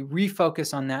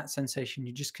refocus on that sensation.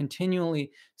 You just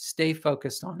continually stay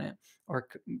focused on it, or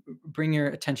bring your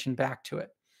attention back to it,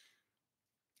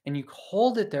 and you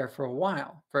hold it there for a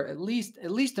while, for at least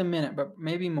a minute, but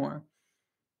maybe more.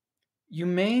 You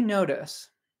may notice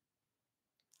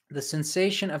the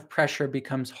sensation of pressure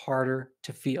becomes harder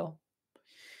to feel.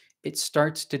 It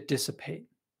starts to dissipate.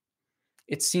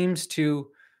 It seems to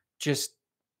just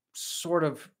sort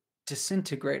of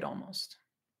disintegrate almost.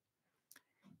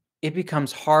 It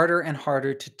becomes harder and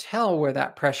harder to tell where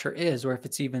that pressure is, or if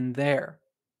it's even there.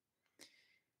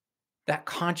 That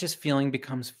conscious feeling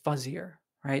becomes fuzzier,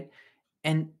 right?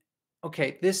 And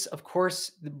okay, this, of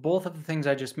course, both of the things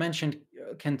I just mentioned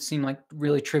can seem like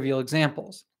really trivial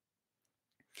examples.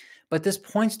 But this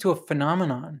points to a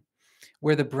phenomenon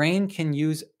where the brain can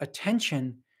use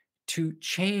attention to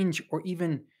change or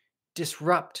even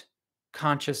disrupt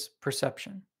conscious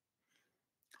perception.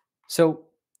 So,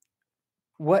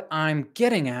 what I'm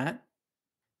getting at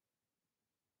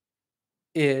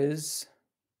is,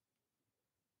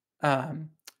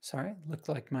 sorry, looked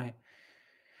like my,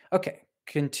 okay,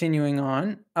 continuing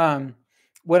on.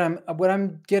 What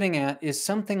I'm getting at is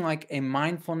something like a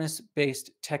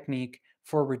mindfulness-based technique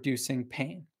for reducing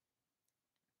pain.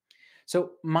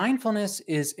 So, mindfulness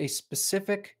is a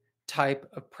specific type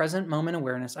of present moment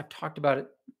awareness. I've talked about it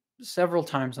several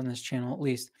times on this channel, at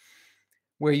least,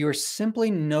 where you're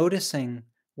simply noticing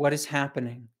what is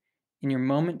happening in your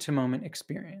moment to moment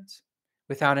experience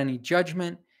without any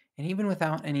judgment and even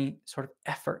without any sort of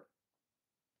effort,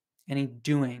 any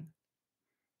doing.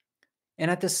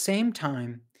 And at the same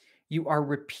time, you are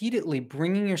repeatedly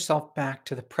bringing yourself back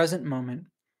to the present moment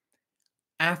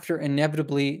after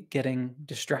inevitably getting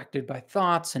distracted by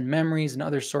thoughts and memories and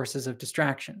other sources of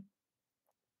distraction.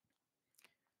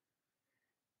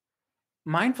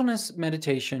 Mindfulness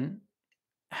meditation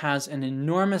has an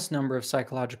enormous number of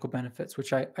psychological benefits,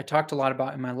 which I talked a lot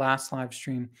about in my last live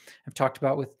stream. I've talked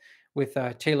about with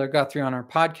Taylor Guthrie on our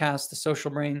podcast, The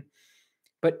Social Brain.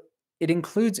 But it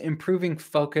includes improving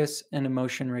focus and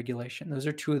emotion regulation. Those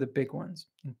are two of the big ones.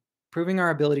 Improving our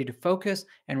ability to focus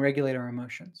and regulate our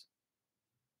emotions.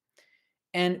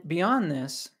 And beyond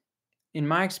this, in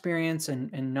my experience,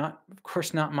 and not, of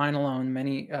course, not mine alone,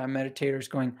 many meditators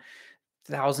going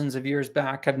thousands of years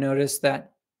back have noticed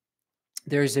that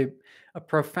there's a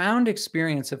profound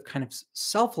experience of kind of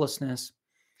selflessness,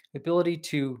 the ability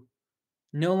to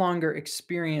no longer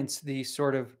experience the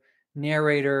sort of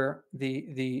narrator,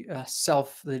 the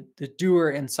self, the doer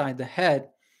inside the head,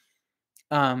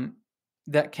 um,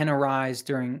 that can arise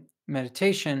during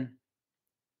meditation.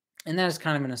 And that is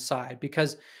kind of an aside,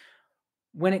 because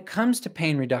when it comes to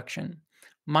pain reduction,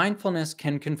 mindfulness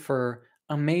can confer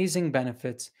amazing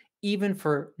benefits, even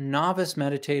for novice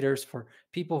meditators, for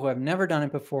people who have never done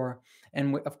it before,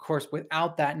 and of course,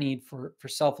 without that need for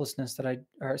selflessness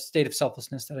or state of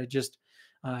selflessness that I just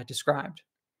described.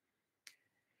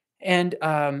 And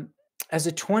there was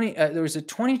a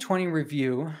 2020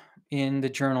 review in the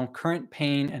journal Current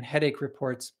Pain and Headache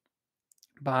Reports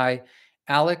by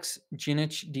Alex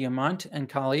Ginich-Diamant and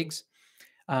colleagues,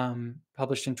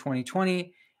 published in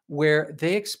 2020, where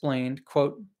they explained,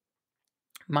 quote,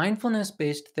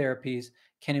 mindfulness-based therapies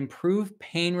can improve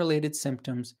pain-related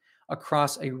symptoms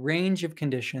across a range of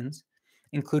conditions,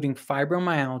 including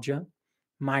fibromyalgia,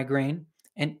 migraine,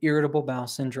 and irritable bowel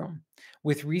syndrome,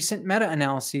 with recent meta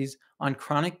analyses on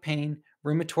chronic pain,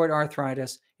 rheumatoid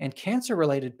arthritis, and cancer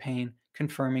related pain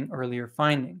confirming earlier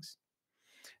findings.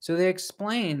 So they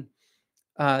explain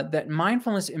that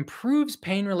mindfulness improves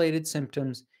pain related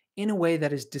symptoms in a way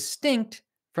that is distinct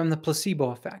from the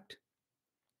placebo effect.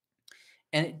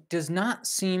 And it does not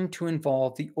seem to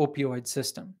involve the opioid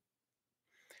system.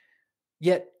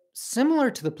 Yet,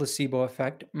 similar to the placebo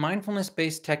effect, mindfulness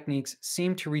based techniques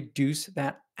seem to reduce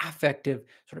that affective,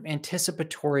 sort of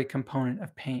anticipatory component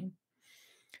of pain.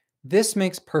 This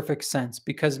makes perfect sense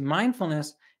because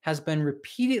mindfulness has been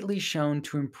repeatedly shown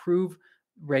to improve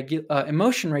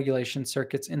emotion regulation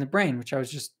circuits in the brain, which I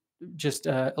was just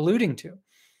alluding to.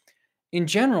 In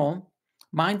general,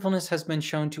 mindfulness has been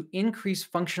shown to increase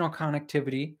functional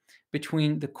connectivity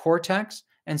between the cortex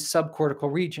and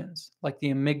subcortical regions, like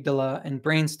the amygdala and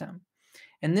brainstem.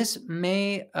 And this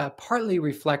may partly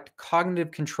reflect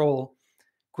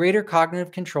greater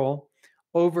cognitive control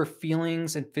over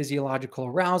feelings and physiological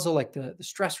arousal, like the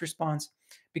stress response,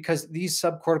 because these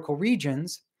subcortical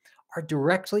regions are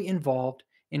directly involved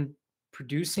in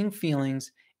producing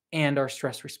feelings and our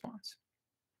stress response.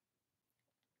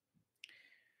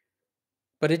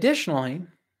 But additionally,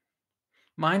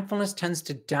 mindfulness tends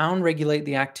to downregulate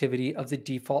the activity of the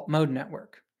default mode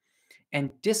network and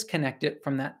disconnect it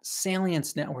from that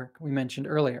salience network we mentioned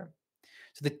earlier.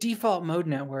 So the default mode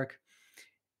network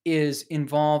is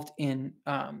involved in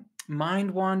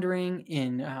mind wandering,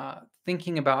 in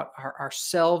thinking about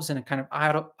ourselves in a kind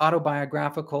of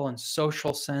autobiographical and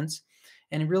social sense,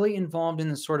 and really involved in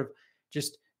the sort of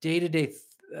just day-to-day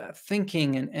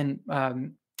thinking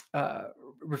and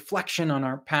reflection on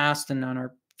our past and on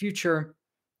our future.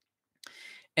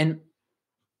 And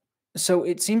so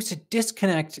it seems to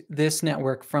disconnect this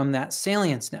network from that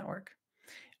salience network.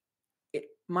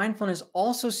 Mindfulness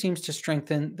also seems to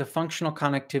strengthen the functional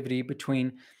connectivity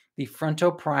between the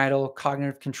frontoparietal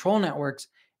cognitive control networks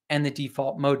and the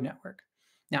default mode network.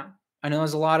 Now, I know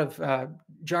there's a lot of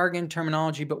jargon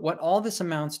terminology, but what all this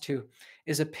amounts to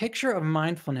is a picture of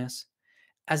mindfulness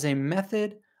as a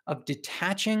method of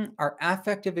detaching our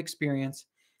affective experience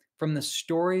from the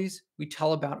stories we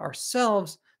tell about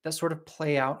ourselves that sort of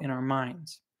play out in our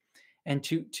minds. And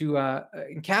to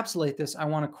encapsulate this, I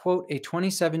want to quote a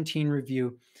 2017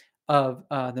 review of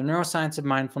The Neuroscience of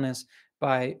Mindfulness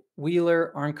by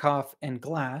Wheeler, Arnkoff, and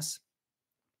Glass.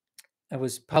 It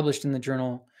was published in the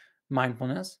journal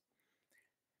Mindfulness.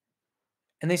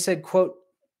 And they said, quote,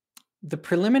 "The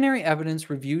preliminary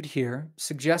evidence reviewed here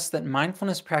suggests that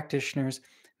mindfulness practitioners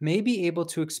may be able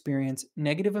to experience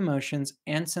negative emotions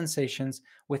and sensations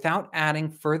without adding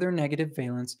further negative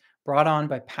valence brought on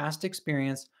by past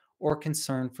experience or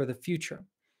concern for the future,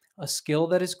 a skill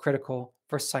that is critical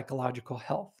for psychological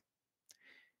health."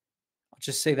 I'll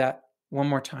just say that one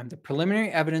more time. The preliminary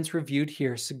evidence reviewed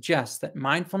here suggests that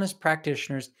mindfulness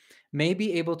practitioners may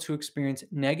be able to experience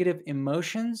negative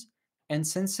emotions and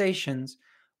sensations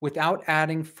without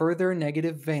adding further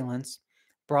negative valence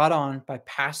brought on by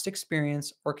past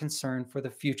experience or concern for the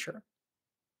future.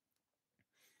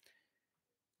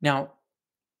 Now,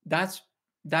 that's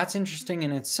interesting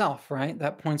in itself, right?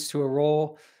 That points to a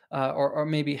role, or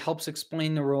maybe helps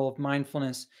explain the role of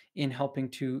mindfulness in helping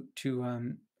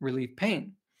to relieve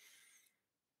pain.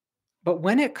 But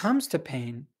when it comes to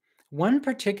pain, one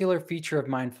particular feature of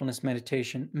mindfulness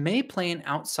meditation may play an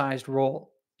outsized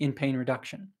role in pain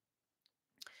reduction: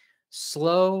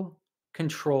 slow,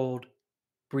 controlled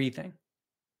breathing.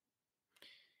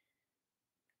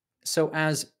 So,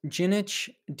 as Ginich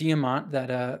Diamant,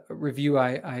 that review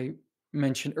I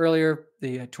mentioned earlier,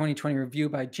 the 2020 review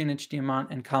by Ginich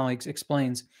Diamant and colleagues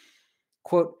explains,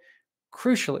 quote,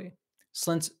 "Crucially,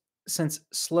 since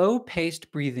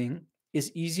slow-paced breathing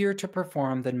is easier to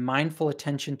perform than mindful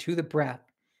attention to the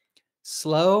breath,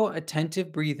 slow,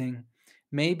 attentive breathing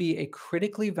may be a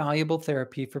critically valuable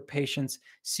therapy for patients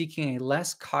seeking a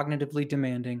less cognitively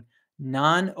demanding,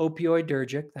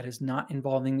 non-opioidergic, that is not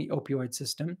involving the opioid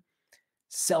system,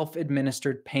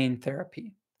 self-administered pain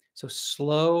therapy." So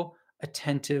slow,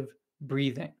 attentive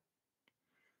breathing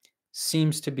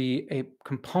seems to be a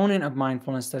component of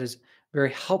mindfulness that is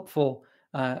very helpful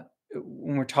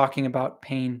when we're talking about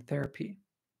pain therapy.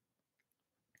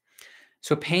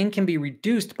 So pain can be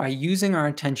reduced by using our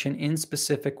attention in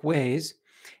specific ways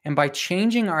and by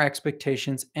changing our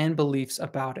expectations and beliefs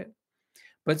about it.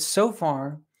 But so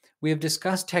far, we have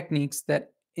discussed techniques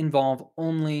that involve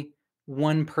only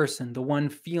one person, the one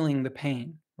feeling the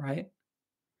pain, right?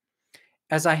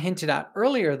 As I hinted at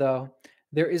earlier, though,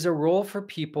 there is a role for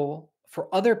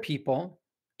other people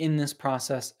in this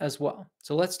process as well.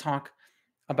 So let's talk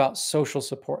about social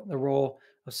support, the role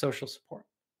of social support.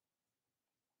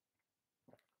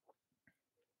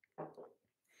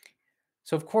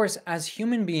 So, of course, as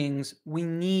human beings, we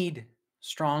need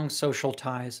strong social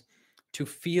ties to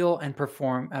feel and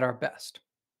perform at our best.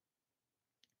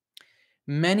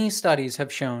 Many studies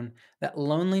have shown that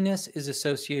loneliness is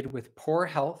associated with poor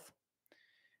health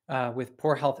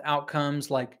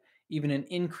outcomes like even an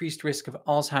increased risk of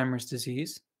Alzheimer's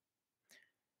disease.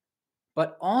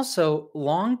 But also,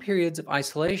 long periods of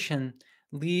isolation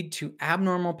lead to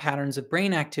abnormal patterns of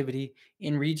brain activity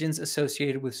in regions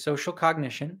associated with social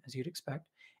cognition, as you'd expect,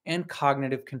 and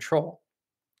cognitive control.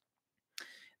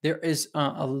 There is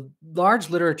a large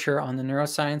literature on the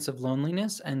neuroscience of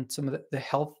loneliness and some of the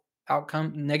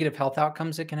negative health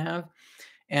outcomes it can have.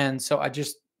 And so I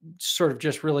just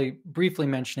really briefly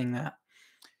mentioning that.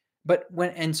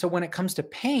 So when it comes to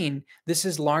pain, this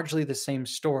is largely the same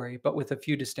story, but with a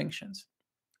few distinctions.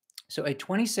 So a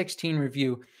 2016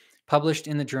 review published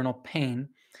in the journal Pain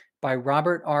by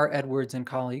Robert R. Edwards and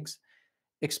colleagues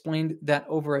explained that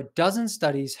over a dozen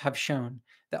studies have shown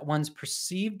that one's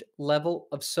perceived level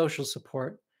of social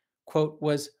support, quote,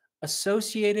 was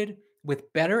associated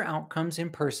with better outcomes in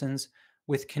persons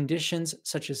with conditions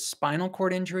such as spinal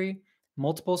cord injury,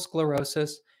 multiple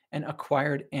sclerosis, and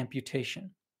acquired amputation.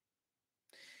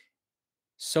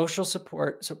 Social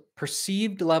support, so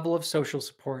perceived level of social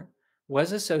support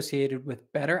was associated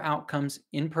with better outcomes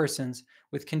in persons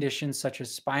with conditions such as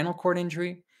spinal cord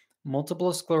injury,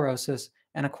 multiple sclerosis,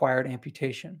 and acquired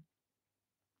amputation.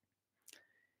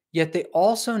 Yet they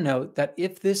also note that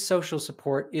if this social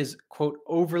support is, quote,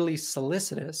 overly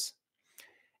solicitous,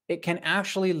 it can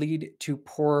actually lead to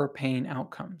poorer pain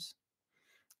outcomes.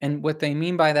 And what they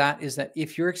mean by that is that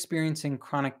if you're experiencing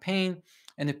chronic pain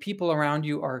and the people around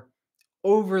you are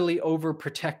overly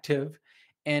overprotective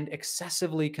and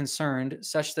excessively concerned,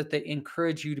 such that they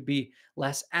encourage you to be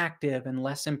less active and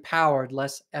less empowered,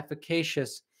 less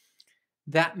efficacious,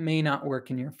 that may not work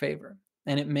in your favor.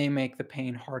 And it may make the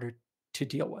pain harder to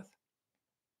deal with.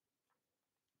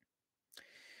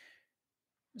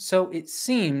 So it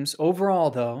seems overall,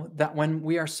 though, that when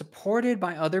we are supported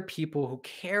by other people who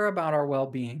care about our well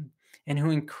being and who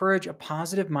encourage a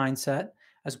positive mindset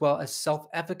as well as self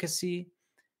efficacy,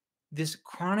 this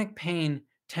chronic pain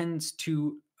tends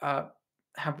to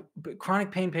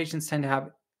chronic pain patients tend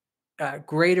to have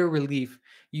greater relief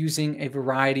using a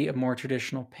variety of more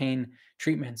traditional pain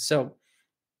treatments. So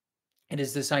it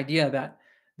is this idea that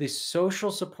the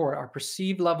social support, our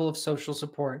perceived level of social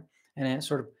support, and a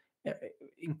sort of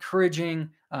encouraging,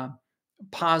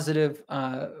 positive,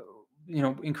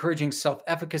 encouraging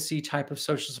self-efficacy type of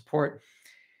social support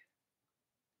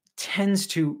tends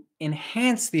to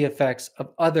enhance the effects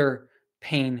of other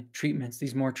pain treatments,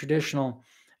 these more traditional,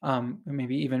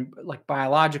 maybe even like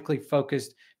biologically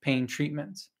focused pain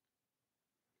treatments.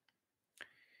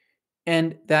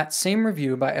 And that same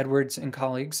review by Edwards and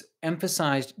colleagues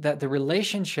emphasized that the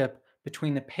relationship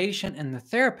between the patient and the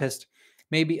therapist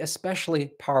may be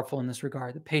especially powerful in this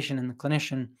regard. The patient and the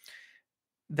clinician,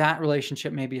 that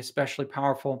relationship may be especially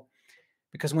powerful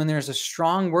because when there's a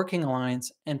strong working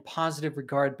alliance and positive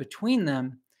regard between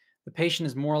them, the patient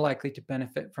is more likely to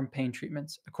benefit from pain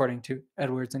treatments, according to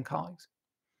Edwards and colleagues.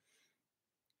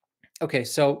 Okay,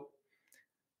 so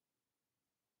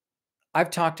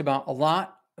I've talked about a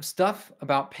lot of stuff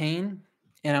about pain,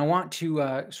 and I want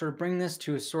to sort of bring this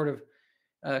to a sort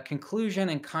of conclusion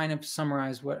and kind of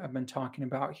summarize what I've been talking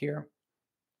about here.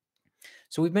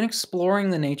 So we've been exploring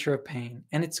the nature of pain,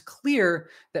 and it's clear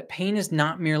that pain is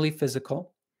not merely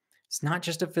physical. It's not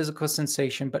just a physical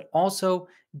sensation, but also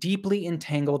deeply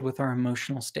entangled with our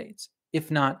emotional states,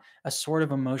 if not a sort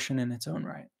of emotion in its own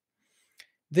right.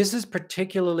 This is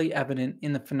particularly evident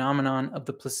in the phenomenon of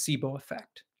the placebo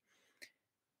effect.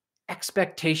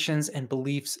 Expectations and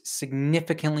beliefs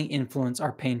significantly influence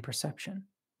our pain perception.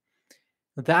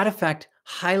 That effect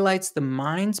highlights the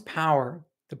mind's power,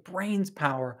 the brain's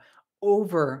power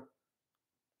over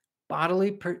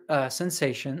bodily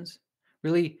sensations,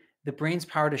 really the brain's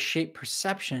power to shape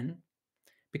perception,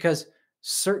 because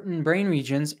certain brain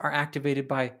regions are activated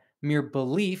by mere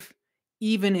belief,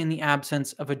 even in the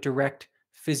absence of a direct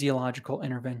physiological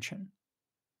intervention.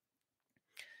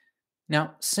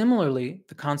 Now, similarly,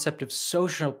 the concept of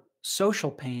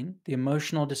social pain, the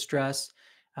emotional distress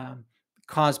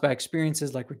caused by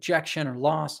experiences like rejection or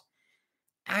loss,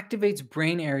 activates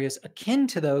brain areas akin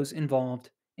to those involved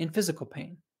in physical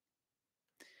pain.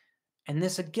 And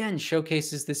this again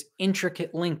showcases this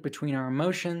intricate link between our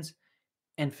emotions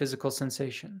and physical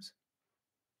sensations.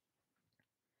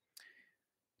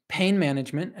 Pain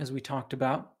management, as we talked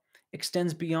about,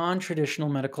 extends beyond traditional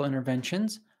medical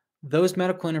interventions. Those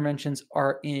medical interventions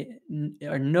are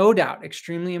no doubt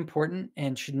extremely important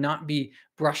and should not be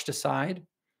brushed aside,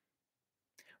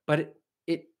 but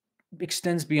it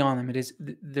extends beyond them.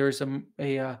 There's a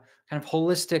kind of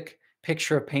holistic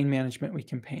picture of pain management we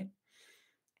can paint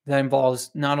that involves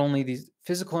not only these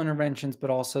physical interventions, but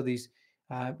also these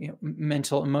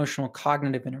mental, emotional,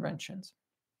 cognitive interventions.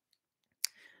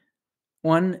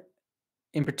 One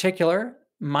in particular,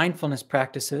 mindfulness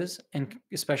practices, and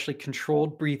especially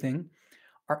controlled breathing,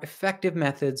 are effective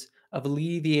methods of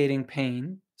alleviating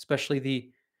pain,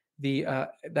 especially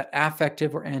that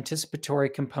affective or anticipatory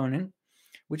component,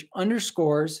 which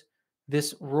underscores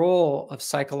this role of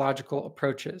psychological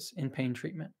approaches in pain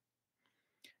treatment.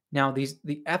 Now,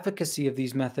 the efficacy of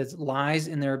these methods lies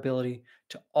in their ability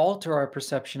to alter our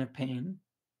perception of pain,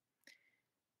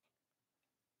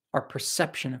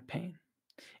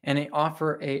 and they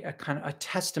offer a kind of a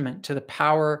testament to the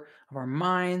power of our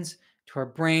minds, to our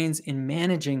brains in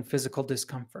managing physical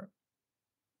discomfort.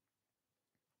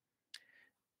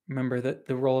 Remember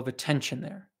the role of attention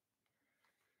there.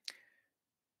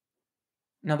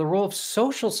 Now, the role of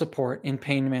social support in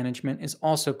pain management is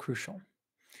also crucial.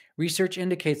 Research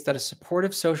indicates that a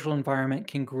supportive social environment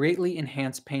can greatly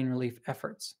enhance pain relief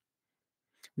efforts.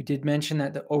 We did mention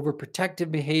that the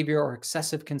overprotective behavior or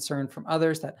excessive concern from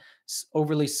others, that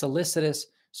overly solicitous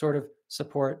sort of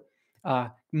support,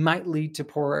 might lead to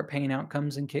poorer pain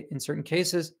outcomes in certain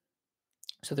cases.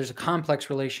 So there's a complex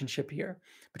relationship here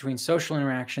between social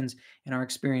interactions and our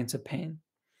experience of pain.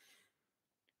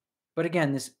 But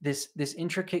again, this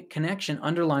intricate connection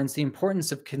underlines the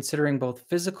importance of considering both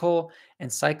physical and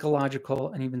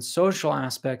psychological and even social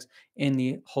aspects in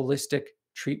the holistic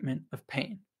treatment of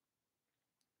pain.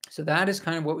 So that is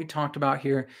kind of what we talked about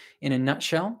here in a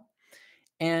nutshell.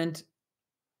 And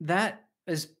that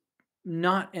is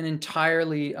not an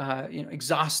entirely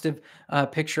exhaustive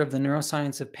picture of the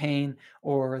neuroscience of pain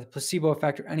or the placebo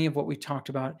effect or any of what we talked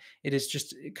about. It is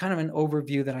just kind of an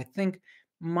overview that I think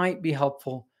might be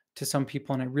helpful to some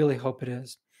people, and I really hope it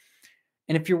is.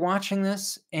 And if you're watching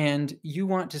this and you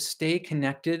want to stay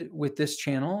connected with this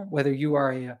channel, whether you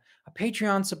are a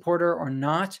Patreon supporter or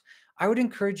not, I would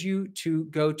encourage you to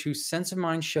go to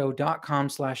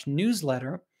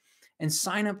senseofmindshow.com/newsletter and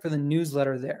sign up for the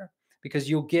newsletter there, because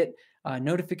you'll get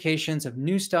notifications of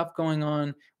new stuff going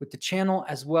on with the channel,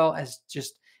 as well as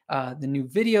just the new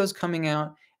videos coming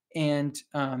out. And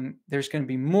there's going to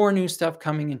be more new stuff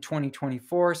coming in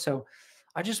 2024. So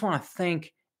I just want to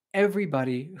thank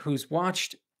everybody who's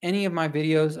watched any of my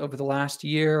videos over the last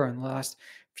year or in the last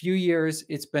few years.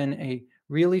 It's been a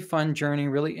really fun journey,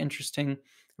 really interesting.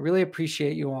 I really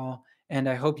appreciate you all. And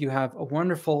I hope you have a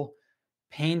wonderful,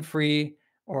 pain-free,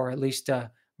 or at least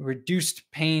a reduced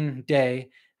pain day.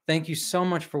 Thank you so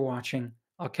much for watching.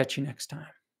 I'll catch you next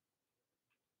time.